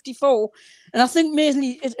 And I think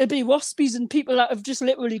mainly it'll be waspies and people that have just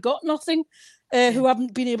literally got nothing, who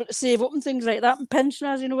haven't been able to save up and things like that, and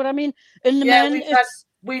pensioners, you know what I mean? And the men,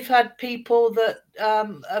 we've had people that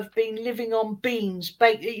have been living on beans,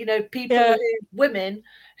 women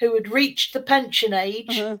who had reached the pension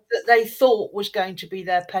age that they thought was going to be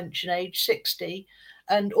their pension age, 60,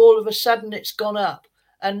 and all of a sudden it's gone up.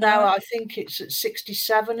 And now I think it's at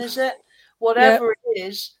 67, is it? Whatever it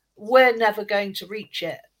is, we're never going to reach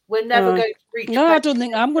it. We're never going to reach it. No, I don't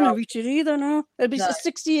think I'm going to reach it either, no. It'll be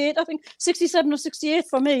 68, I think. 67 or 68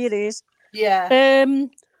 for me it is. Yeah.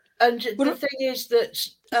 And the thing is that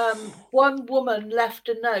one woman left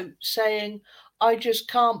a note saying, I just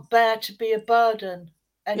can't bear to be a burden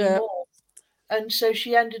anymore. And so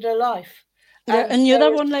she ended her life. And the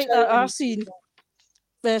other one like that I've seen,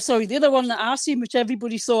 the other one that I've seen, which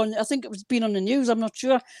everybody saw, and I think it was been on the news, I'm not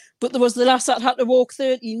sure, but there was the lass that had to walk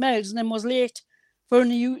 13 miles and then was late for a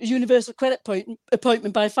universal credit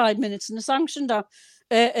appointment by 5 minutes, and they sanctioned her.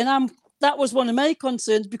 That was one of my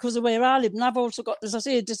concerns, because of where I live, and I've also got, as I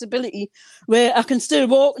say, a disability where I can still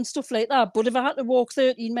walk and stuff like that. But if I had to walk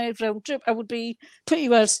 13 miles round trip, I would be pretty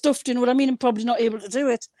well stuffed, you know what I mean? I'm probably not able to do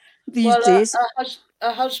it these days.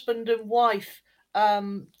 A husband and wife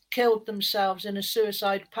killed themselves in a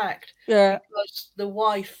suicide pact because the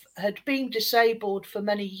wife had been disabled for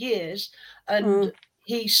many years, and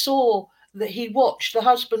he saw that the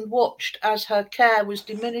husband watched as her care was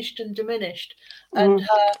diminished, and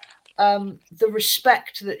her the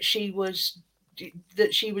respect that she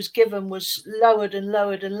was given was lowered and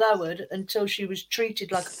lowered and lowered until she was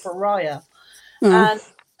treated like a pariah. And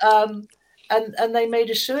they made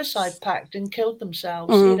a suicide pact and killed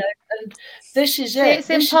themselves. You know, and this is it. It's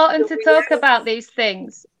important to talk about these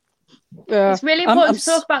things. It's really important to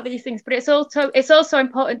talk about these things, but it's also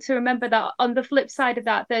important to remember that on the flip side of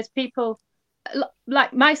that, there's people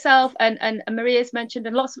like myself and Maria's mentioned,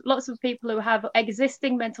 and lots of people who have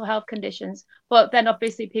existing mental health conditions, but then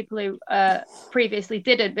obviously people who previously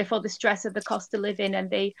didn't, before the stress of the cost of living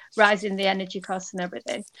and the rise in the energy costs and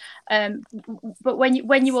everything. But when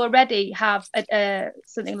you already have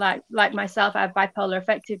something like myself, I have bipolar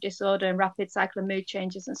affective disorder and rapid cycle of mood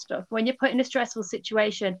changes and stuff. When you're put in a stressful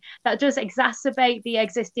situation, that does exacerbate the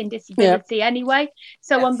existing disability anyway.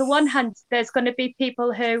 So on the one hand, there's going to be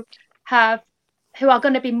people who are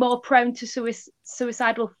going to be more prone to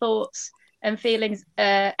suicidal thoughts and feelings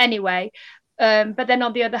anyway. But then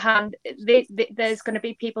on the other hand, there's going to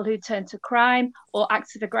be people who turn to crime or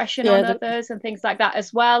acts of aggression on others and things like that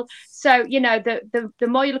as well. So, you know, the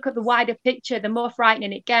more you look at the wider picture, the more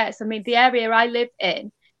frightening it gets. I mean, the area I live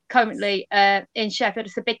in currently in Sheffield,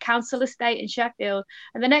 it's a big council estate in Sheffield,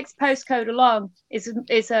 and the next postcode along is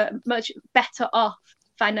a much better off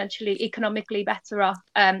financially, economically better off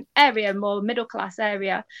area, more middle class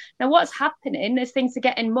area. Now, what's happening as things are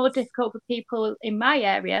getting more difficult for people in my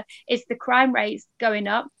area is the crime rates going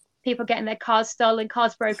up. People getting their cars stolen,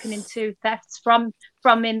 cars broken into, thefts from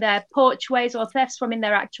in their porchways or thefts from in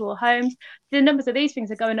their actual homes. The numbers of these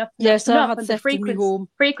things are going up and yes, up and I up, had and the theft in my home.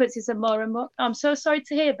 frequencies are more and more. I'm so sorry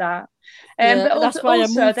to hear that. Yeah, but that's why I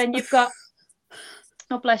also moved. then you've got,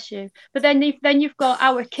 oh bless you. But then you've got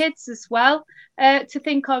our kids as well to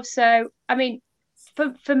think of. So I mean,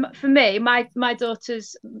 for me, my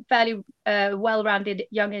daughter's fairly well-rounded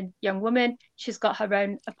young woman. She's got her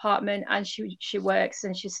own apartment and she works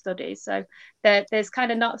and she studies. So there's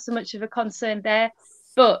kind of not so much of a concern there.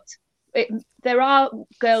 But there are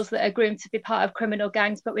girls that are groomed to be part of criminal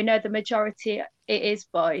gangs, but we know the majority it is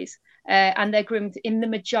boys. And they're groomed in the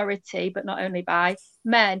majority, but not only by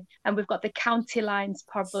men. And we've got the county lines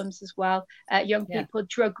problems as well. Young people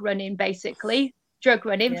drug running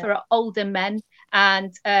for older men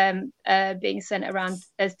and being sent around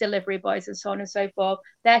as delivery boys and so on and so forth.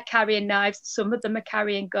 They're carrying knives. Some of them are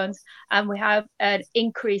carrying guns. And we have an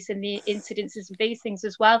increase in the incidences of these things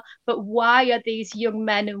as well. But why are these young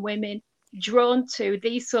men and women drawn to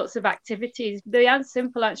these sorts of activities? The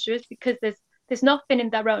simple answer is because there's nothing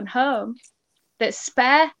in their own home that's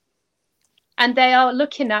spare. And they are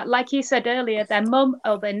looking at, like you said earlier, their mum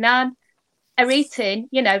or their nan are eating,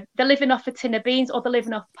 they're living off a tin of beans or they're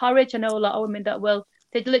living off porridge. I know a lot of women that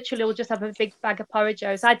they literally will just have a big bag of porridge.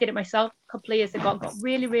 I did it myself a couple of years ago and got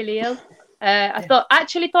really, really ill. I thought I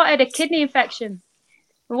had a kidney infection.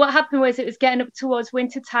 And what happened was it was getting up towards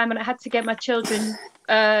winter time and I had to get my children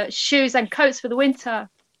shoes and coats for the winter.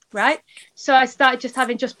 Right. So I started just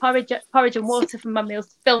having porridge and water for my meals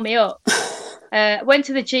to fill me up. Went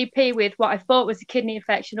to the GP with what I thought was a kidney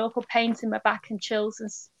infection, awful pains in my back and chills and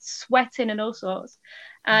sweating and all sorts.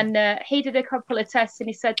 And he did a couple of tests and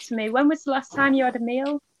he said to me, "When was the last time you had a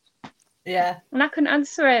meal?" Yeah. And I couldn't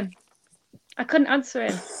answer him.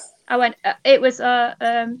 I went, it was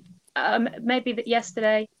maybe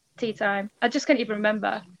yesterday, tea time. I just couldn't even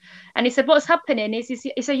remember. And he said, "What's happening is,"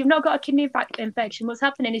 he said, "you've not got a kidney infection. What's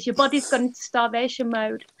happening is your body's gone into starvation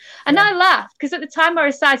mode." And I laughed because at the time I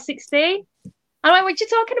was size 16. I'm like, "What are you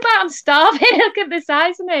talking about? I'm starving. Look at the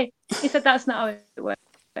size of me." He said, "That's not how it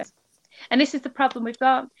works." And this is the problem we've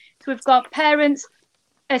got. So we've got parents,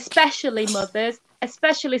 especially mothers,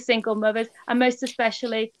 especially single mothers, and most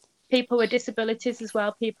especially people with disabilities as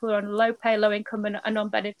well, people who are on low pay, low income and on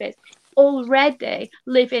benefits, already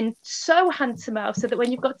living so hand to mouth, so that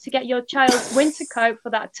when you've got to get your child's winter coat for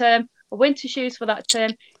that term or winter shoes for that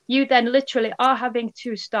term, you then literally are having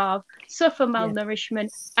to starve, suffer malnourishment,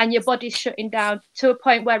 and your body's shutting down to a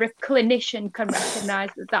point where a clinician can recognise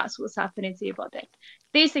that that's what's happening to your body.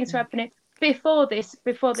 These things are happening before this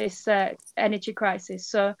energy crisis.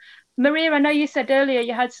 So, Maria, I know you said earlier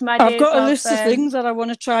you had some ideas. I've got a list of things that I want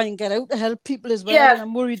to try and get out to help people as well. Yeah, and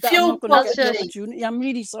I'm worried that I'm not going to get the opportunity. I'm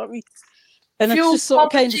really sorry. And fuel it's just sort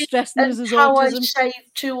of kind of stressing us as how autism. I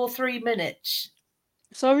save 2 or 3 minutes.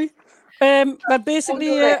 Sorry. But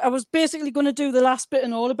basically, I was basically going to do the last bit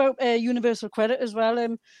and all about universal credit as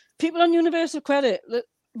well. People on universal credit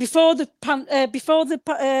before the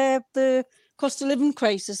cost of living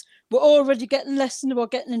crisis were already getting less than they were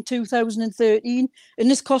getting in 2013,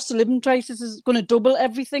 and this cost of living crisis is going to double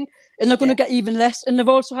everything, and they're going to get even less. And they've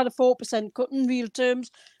also had a 4% cut in real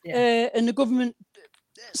terms, and the government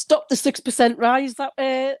stopped the 6% rise that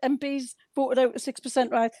MPs voted out a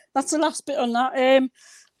 6% rise. That's the last bit on that.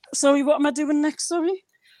 Sorry, what am I doing next? Sorry,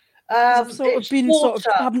 I've sort of been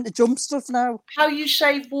having to jump stuff now. How you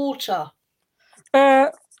save water?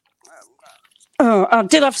 I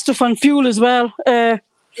did have stuff on fuel as well.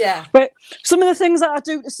 But some of the things that I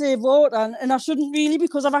do to save water, and I shouldn't really,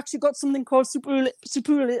 because I've actually got something called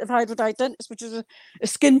superlative hydradenitis, which is a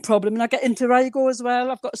skin problem, and I get vitiligo as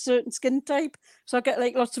well. I've got a certain skin type, so I get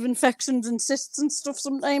like lots of infections and cysts and stuff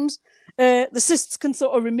sometimes. The cysts can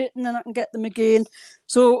sort of remit and then I can get them again.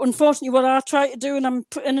 So unfortunately, what I try to do, and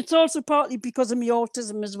it's also partly because of my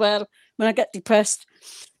autism as well, when I get depressed,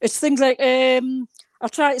 it's things like I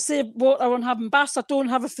try to save water on having baths. I don't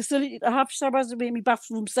have a facility to have showers the way my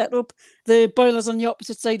bathroom set up. The boiler's on the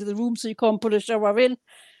opposite side of the room, so you can't put a shower in.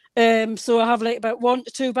 So I have like about 1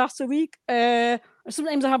 to 2 baths a week.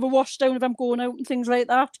 Sometimes I have a wash down if I'm going out and things like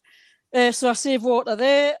that. So I save water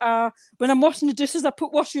there. When I'm washing the dishes, I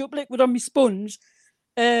put washing up liquid on my sponge,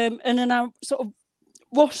 and then I sort of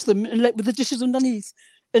wash them and with the dishes underneath,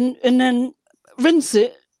 and then rinse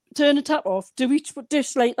it. Turn the tap off, do each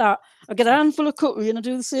dish like that. I get a handful of cutlery and I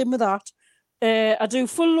do the same with that. I do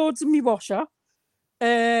full loads in my washer.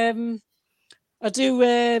 I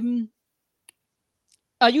do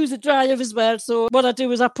I use a dryer as well. So what I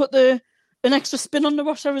do is I put an extra spin on the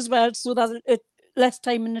washer as well, so that it less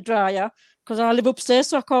time in the dryer, because I live upstairs,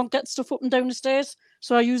 so I can't get stuff up and down the stairs.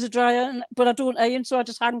 So I use a dryer, but I don't iron, so I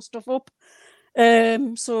just hang stuff up.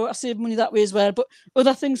 So I save money that way as well. But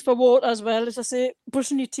other things for water as well, as I say,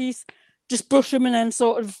 brushing your teeth, just brush them and then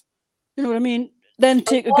sort of, you know what I mean? Then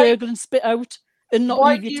take a gurgle and spit out and not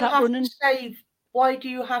leave your tap running. Why do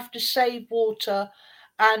you have to save water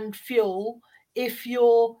and fuel if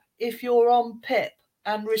you're on PIP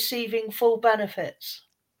and receiving full benefits?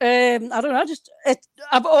 I don't know.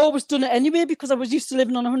 I've always done it anyway, because I was used to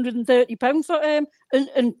living on £130 for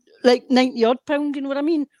and like 90 odd pound. You know what I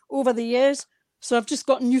mean? Over the years, so I've just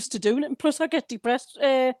gotten used to doing it. And plus, I get depressed,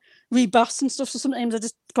 rebaths and stuff. So sometimes I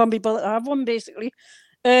just can't be bothered to have one, basically.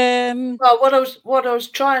 Well, what I was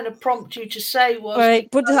trying to prompt you to say was, right,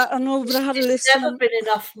 but I know, but I had a list. It's never been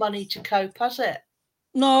enough money to cope, has it?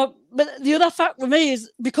 No, but the other fact with me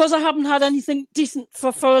is, because I haven't had anything decent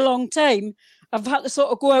for a long time, I've had to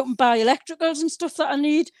sort of go out and buy electricals and stuff that I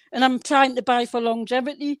need, and I'm trying to buy for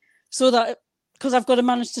longevity, so that, because I've got to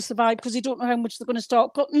manage to survive, because you don't know how much they're going to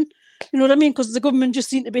start cutting. You know what I mean? Because the government just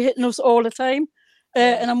seem to be hitting us all the time,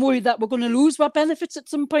 and I'm worried that we're going to lose our benefits at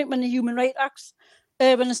some point when the Human Rights Acts,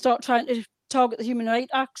 when they start trying to target the Human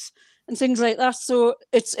Rights Acts and things like that. So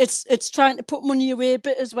it's trying to put money away a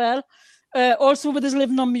bit as well. Also, with us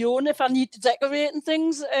living on my own, if I need to decorate and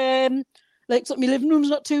things, like, so my living room's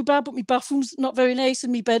not too bad, but my bathroom's not very nice,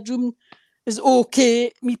 and my bedroom is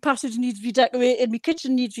okay. My passage needs to be decorated, my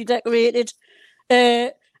kitchen needs to be decorated,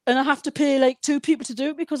 and I have to pay like 2 people to do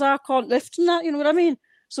it, because I can't lift and that, you know what I mean?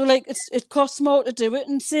 So like it costs more to do it,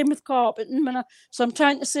 and same with carpeting. So I'm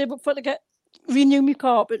trying to save up to renew my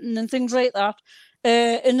carpeting and things like that,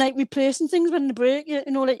 and like replacing things when they break, you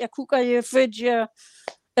know, like your cooker, your fridge, your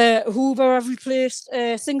Hoover I've replaced,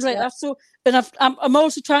 things like that. So, and I'm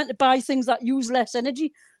also trying to buy things that use less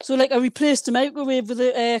energy. So like I replaced the microwave with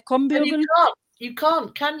a combi oven. You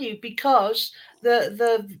can't, can you? Because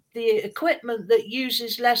the equipment that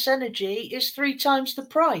uses less energy is 3 times the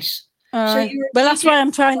price. Well, that's why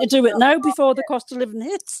I'm trying to do it now before the cost of living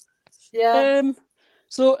hits. Yeah.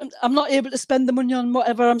 So I'm not able to spend the money on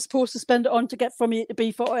whatever I'm supposed to spend it on to get from A to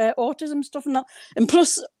B for autism stuff and that. And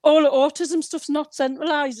plus, all the autism stuff's not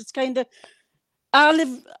centralised. It's kind of, I live,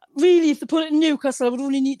 really, if they put it in Newcastle, I would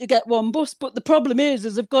only need to get one bus. But the problem is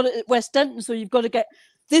they've got it at West Denton, so you've got to get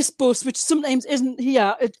this bus, which sometimes isn't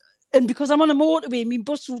here. And because I'm on a motorway, my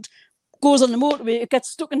bus route goes on the motorway, it gets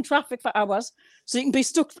stuck in traffic for hours. So you can be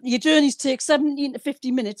stuck, your journeys take 17 to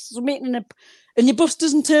 50 minutes. So and your bus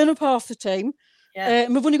doesn't turn up half the time. Yeah.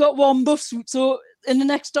 And we've only got one bus route, so in the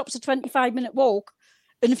next stop's a 25-minute walk,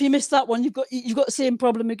 and if you miss that one, you've got the same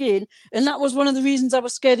problem again. And that was one of the reasons I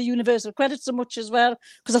was scared of universal credit so much as well,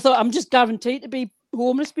 because I thought I'm just guaranteed to be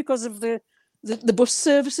homeless because of the bus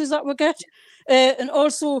services that we get. And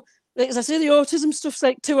also, like, as I say, the autism stuff's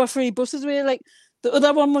like 2 or 3 buses away. Like the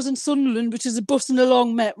other one was in Sunderland, which is a bus and a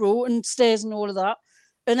long metro and stairs and all of that.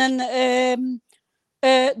 And then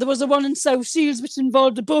there was the one in South Shields, which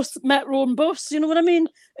involved a bus, metro and bus, you know what I mean?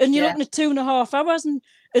 And you're looking at 2.5 hours and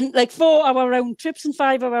like 4-hour round trips and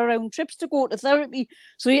 5-hour round trips to go to therapy.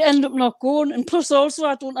 So you end up not going. And plus also,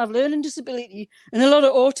 I don't have learning disability. And a lot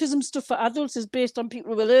of autism stuff for adults is based on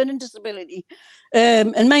people with a learning disability.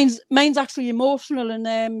 And mine's actually emotional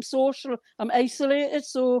and social. I'm isolated.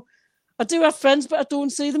 So I do have friends, but I don't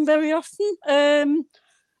see them very often.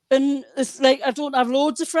 And it's like, I don't have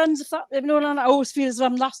loads of friends, if that, you know, and I always feel as though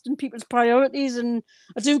I'm last in people's priorities, and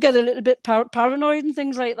I do get a little bit paranoid and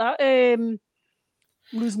things like that. I'm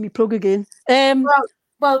losing my plug again.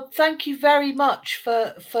 Well, thank you very much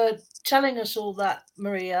for telling us all that,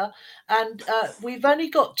 Maria. And we've only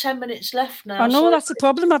got 10 minutes left now. I know, so that's the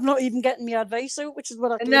problem. I'm not even getting my advice out, which is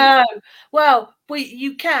what I do. No, well,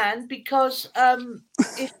 you can, because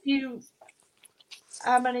if you,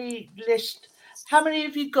 how many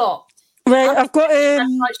have you got? Right, I've got. How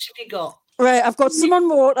much have you got? Right, I've got some on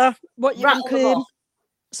water. What you Rattle can claim? them off.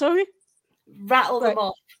 Sorry. Rattle them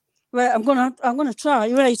off. Right, I'm gonna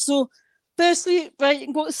try. Right, so firstly, right, you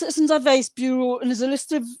can go to Citizens Advice Bureau, and there's a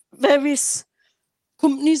list of various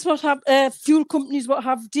companies what have fuel companies what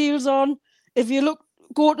have deals on. If you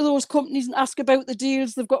go to those companies and ask about the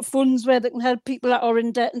deals, they've got funds where they can help people that are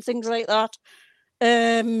in debt and things like that.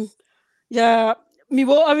 Yeah. My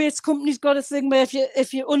water rates company's got a thing where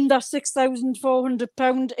if you're under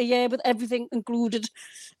 £6,400 a year with everything included,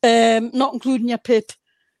 not including your PIP,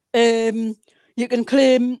 you can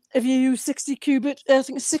claim if you use 60 cubic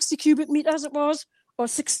meters it was, or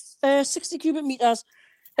 60 cubic meters,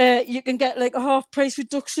 you can get like a half price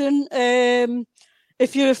reduction.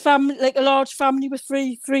 if you're a family, like a large family with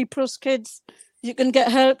three plus kids, you can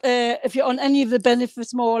get help if you're on any of the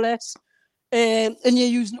benefits, more or less. And you're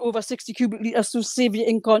using over 60 cubic litres to save you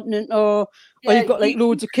incontinent, or you've got like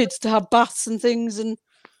loads of kids to have baths and things, and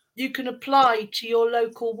you can apply to your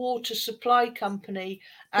local water supply company,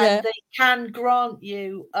 and they can grant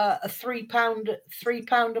you a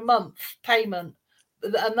 £3 a month payment,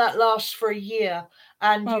 and that lasts for a year.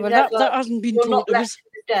 And that hasn't been you're told not left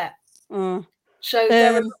in debt. So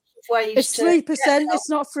there are lots of ways. It's 3%. It's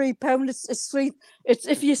not £3. It's 3. It's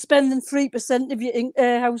if you're spending 3% of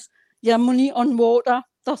your money on water.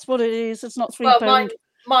 That's what it is. It's not £3. Well,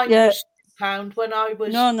 mine was £2 when I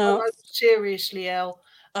was when I was seriously ill.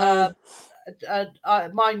 Mine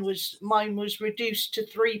was reduced to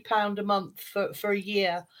 £3 a month for a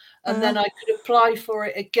year, and then I could apply for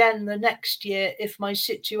it again the next year if my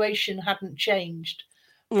situation hadn't changed.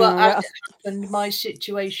 But as it happened, my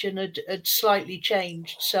situation had slightly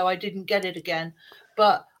changed, so I didn't get it again.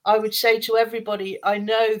 But I would say to everybody, I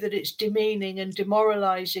know that it's demeaning and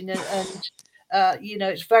demoralizing, and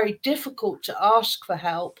it's very difficult to ask for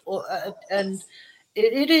help, and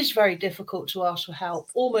it is very difficult to ask for help,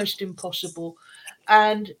 almost impossible.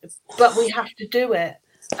 But we have to do it,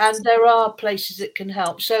 and there are places that can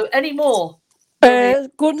help. So any more?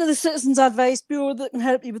 Going to the Citizens Advice Bureau that can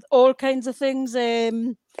help you with all kinds of things.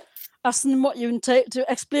 Asking them what you're in debt to,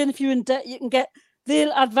 explain if you're in debt.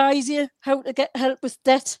 They'll advise you how to get help with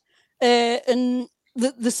debt, and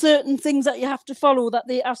the certain things that you have to follow that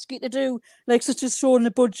they ask you to do, like such as showing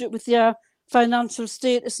a budget with your financial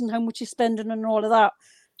status and how much you're spending and all of that.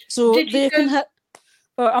 So they can help.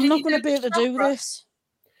 I'm not going to be able to do this.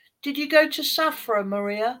 Did you go to SAFRA,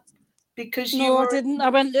 Maria? Because I didn't. I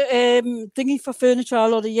went to thingy for furniture a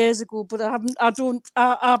lot of years ago, but I've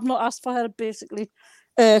not asked for help basically,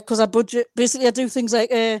 because I budget. Basically, I do things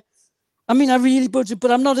like I really budget,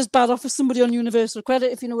 but I'm not as bad off as somebody on universal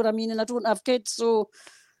credit, if you know what I mean. And I don't have kids, so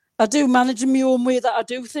I do manage in my own way that I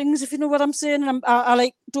do things, if you know what I'm saying. And I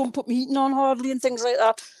like don't put my heating on hardly and things like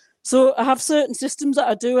that. So I have certain systems that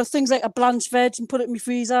I do. Things like I blanch veg and put it in my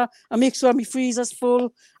freezer. I make sure my freezer's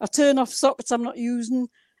full. I turn off sockets I'm not using.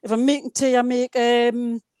 If I'm making tea, I make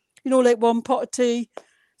like one pot of tea.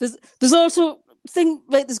 There's also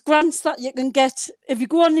there's grants that you can get if you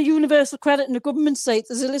go on the Universal Credit and the government site.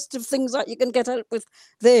 There's a list of things that you can get help with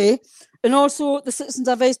there, and also the Citizens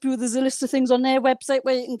Advice Bureau. There's a list of things on their website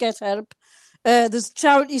where you can get help. There's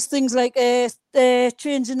charities, things like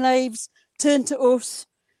Changing Lives, Turn to Us,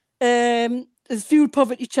 there's food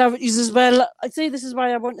poverty charities as well. I'd say this is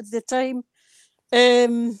why I wanted the time.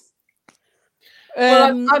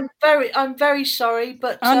 I'm very sorry,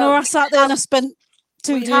 but I know I sat there and I spent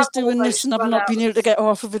 2 days doing this, and I've not been able to get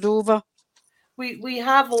half of it over. We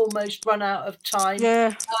have almost run out of time.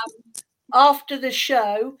 Yeah. After the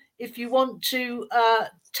show, if you want to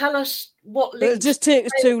tell us what links, it'll just take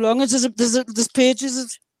us too long. There's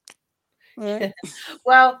pages. Right.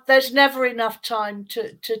 Well, there's never enough time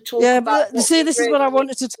to talk about. But see, this is what I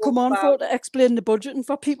wanted to come on for, to explain the budgeting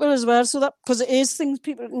for people as well, so that because it is things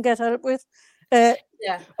people can get help with. And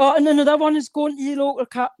another one is going to your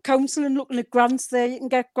local council and looking at grants there. You can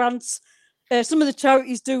get grants. Some of the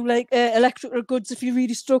charities do like electrical goods if you're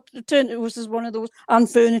really struck. Turn to Us is one of those, and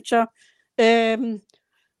furniture.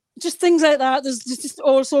 Just things like that. There's just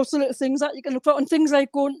all sorts of little things that you can look for, and things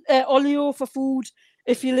like going Olio for food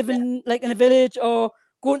if you live in a village, or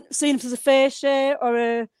seeing if there's a fair share,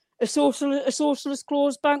 or a socialist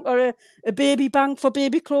clothes bank, or a baby bank for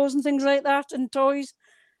baby clothes and things like that, and toys.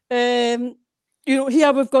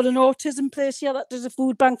 Here we've got an autism place here that does a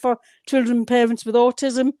food bank for children and parents with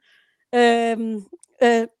autism. That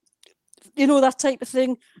type of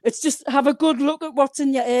thing. It's just have a good look at what's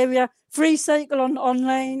in your area. Free Cycle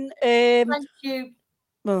online. Thank you.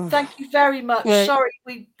 Thank you very much. Right. Sorry,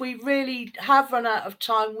 we really have run out of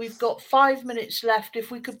time. We've got 5 minutes left.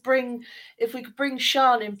 If we could bring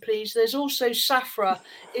Sian in, please. There's also SAFRA.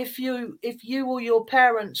 If you or your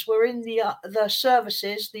parents were in the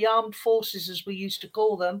services, the armed forces as we used to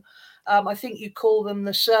call them, I think you call them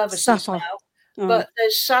the services SAFRA now. But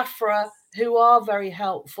there's SAFRA who are very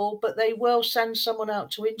helpful, but they will send someone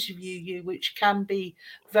out to interview you, which can be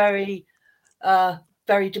very,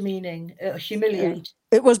 very demeaning, humiliating.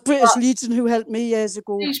 It was British Legion who helped me years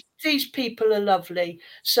ago. These people are lovely.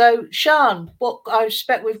 So, Sian, what I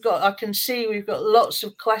expect I can see we've got lots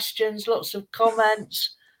of questions, lots of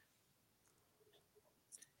comments.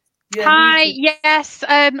 Hi, yes,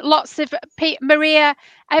 lots of Maria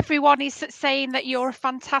everyone is saying that you're a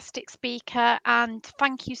fantastic speaker, and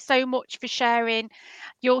thank you so much for sharing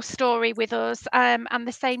your story with us, and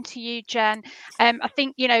the same to you, Jen. I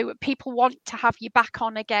think, you know, people want to have you back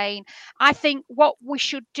on again. I think what we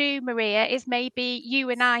should do, Maria, is maybe you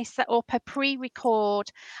and I set up a pre-record,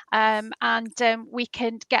 and we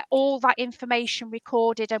can get all that information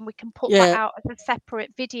recorded, and we can put that out as a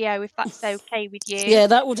separate video, if that's okay with you. Yeah,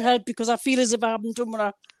 that would help, because I feel as if I haven't done what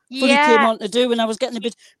I fully came on to do, and I was getting a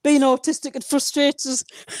bit, being autistic, it frustrates us.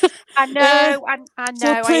 I know, I know,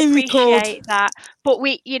 so I appreciate that. But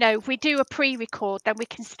we, you know, if we do a pre-record, then we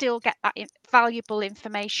can still get that valuable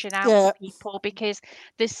information out to people, because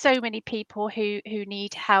there's so many people who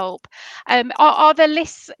need help. Are there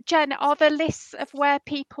lists, Jen, are there lists of where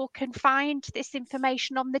people can find this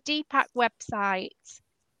information on the DPAC website?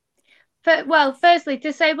 Well, firstly,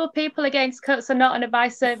 Disabled People Against Cuts are not an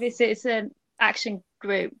advice service, it's an action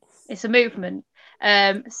group, it's a movement.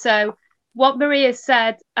 So what Maria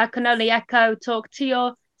said, I can only echo. Talk to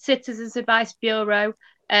your Citizens Advice Bureau.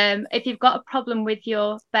 If you've got a problem with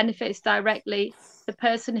your benefits directly, the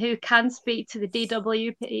person who can speak to the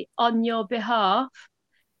DWP on your behalf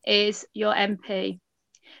is your MP.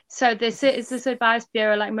 So the Citizens Advice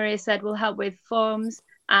Bureau, like Maria said, will help with forms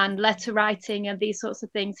and letter writing and these sorts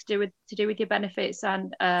of things to do with your benefits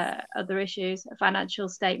and other issues, financial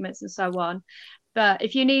statements and so on. But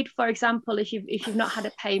if you need, for example, if you've not had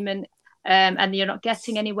a payment and you're not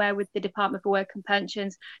getting anywhere with the Department for Work and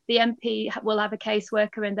Pensions, the MP will have a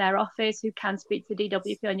caseworker in their office who can speak to the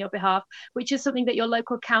DWP on your behalf, which is something that your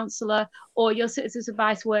local councillor or your citizens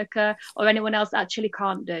advice worker or anyone else actually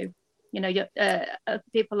can't do. You know,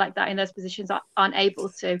 people like that in those positions aren't able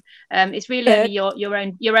to. It's really only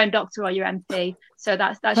your own doctor or your MP. So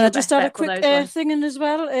that's your best bet. I just had a quick thing in as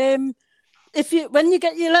well. When you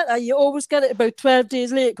get your letter, you always get it about 12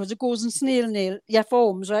 days late, because it goes in snail mail, your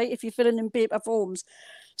forms, right? If you're filling in paper forms.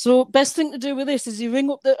 So best thing to do with this is you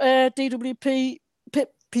ring up the DWP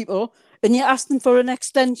people and you ask them for an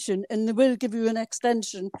extension, and they will give you an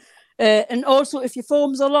extension. And also, if your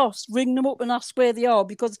forms are lost, ring them up and ask where they are,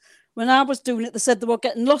 because when I was doing it, they said they were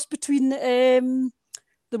getting lost between the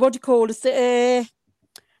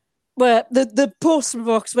postal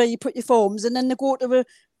box where you put your forms, and then they go to the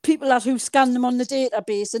people who scan them on the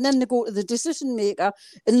database, and then they go to the decision maker,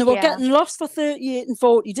 and they were getting lost for 38 and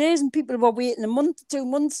 40 days, and people were waiting a month, 2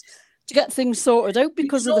 months to get things sorted out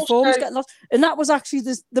because of the forms getting lost. And that was actually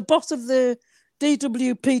the boss of the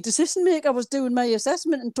DWP decision maker was doing my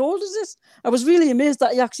assessment and told us this. I was really amazed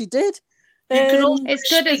that he actually did. It's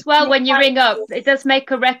good as well when you ring up. It does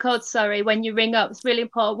make a record, when you ring up. It's really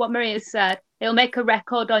important what Maria said. It'll make a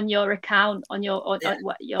record on your account, on your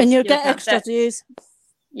and you'll get extra days.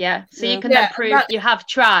 Yeah, so you can then prove you have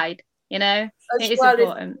tried, you know. It is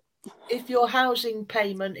important. If your housing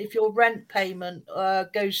payment, if your rent payment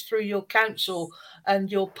goes through your council,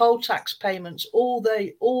 and your poll tax payments, all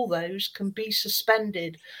those can be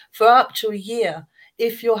suspended for up to a year.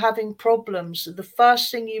 If you're having problems, the first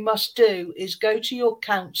thing you must do is go to your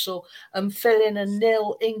council and fill in a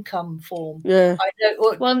nil income form. Yeah.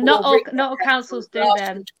 Not all councils do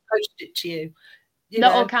them. Post it to you.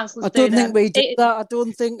 Not all councils do that. I don't think we do that. I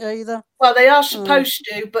don't think either. Well, they are supposed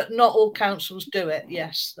to, but not all councils do it.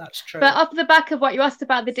 Yes, that's true. But off the back of what you asked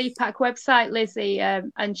about the DPAC website, Lizzie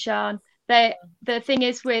and Sean, the thing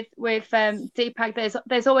is with DPAC,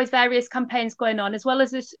 there's always various campaigns going on, as well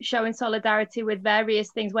as this showing solidarity with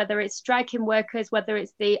various things, whether it's striking workers, whether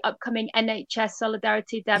it's the upcoming NHS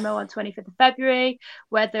solidarity demo on 25th of February,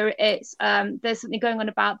 whether it's there's something going on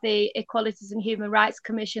about the Equalities and Human Rights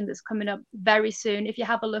Commission that's coming up very soon. If you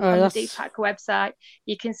have a look on the DPAC website,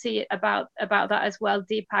 you can see it about that as well.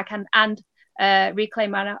 DPAC and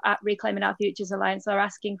Reclaiming Our Futures Alliance are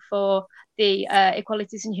asking for the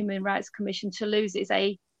Equalities and Human Rights Commission to lose its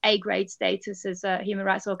A-grade status as a human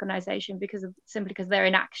rights organisation simply because they're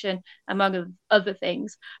in action, among other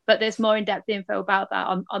things. But there's more in-depth info about that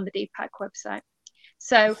on the DPAC website.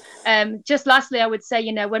 So just lastly, I would say,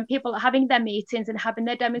 you know, when people are having their meetings and having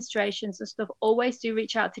their demonstrations and stuff, always do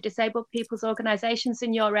reach out to disabled people's organisations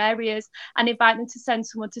in your areas and invite them to send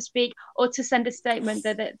someone to speak or to send a statement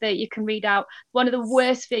that you can read out. One of the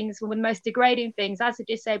worst things, one of the most degrading things as a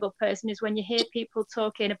disabled person is when you hear people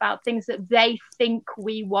talking about things that they think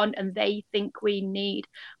we want and they think we need.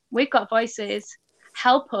 We've got voices.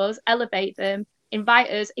 Help us elevate them. invite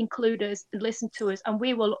us, include us, and listen to us, and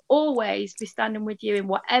we will always be standing with you in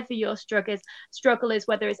whatever your struggle is,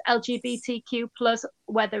 whether it's LGBTQ+,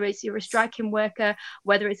 whether it's you're a striking worker,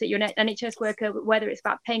 whether it's that you're an NHS worker, whether it's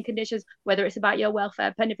about pain conditions, whether it's about your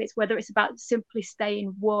welfare benefits, whether it's about simply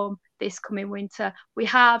staying warm this coming winter. We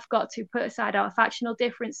have got to put aside our factional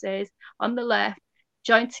differences on the left,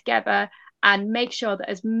 join together, and make sure that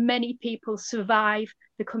as many people survive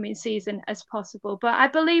the coming season as possible. But I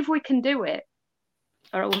believe we can do it,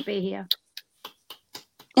 or I wouldn't be here.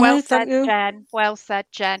 Well said, Jen. Well said,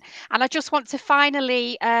 Jen. And I just want to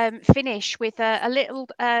finally finish with a little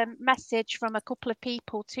message from a couple of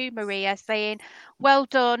people to Maria saying, well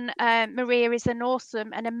done. Maria is an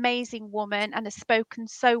awesome and amazing woman and has spoken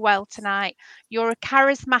so well tonight. You're a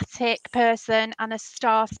charismatic person and a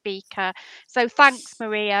star speaker. So thanks,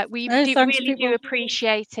 Maria. We really do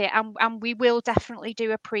appreciate it. And we will definitely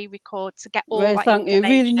do a pre-record to get all that thank you.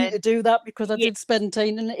 information. Really need to do that because I did spend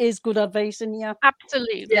time and it is good advice in here.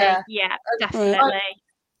 Absolutely. Yeah, definitely.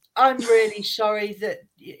 I'm really sorry that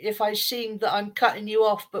if I seem that I'm cutting you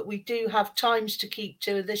off, but we do have times to keep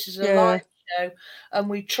to. This is a live show, and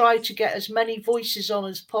we try to get as many voices on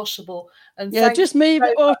as possible. And just me,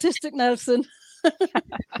 but autistic Nelson.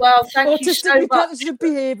 Well, thank you so much. Autistic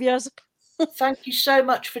behaviours. Thank you so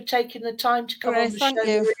much for taking the time to come on the show,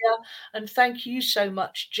 Maria. And thank you so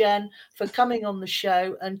much, Jen, for coming on the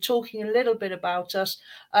show and talking a little bit about us.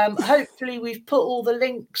 Hopefully we've put all the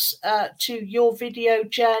links to your video,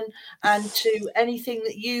 Jen, and to anything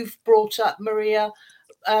that you've brought up, Maria.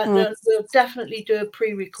 We'll definitely do a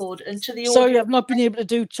pre-record. And to the audience, sorry, I've not been able to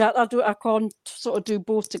do chat. I can't sort of do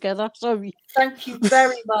both together. Sorry. Thank you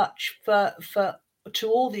very much to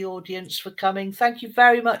all the audience for coming. Thank you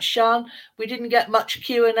very much, Sean. We didn't get much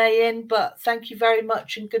Q&A in, but thank you very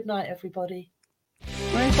much and good night, everybody.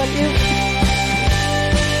 Thank you.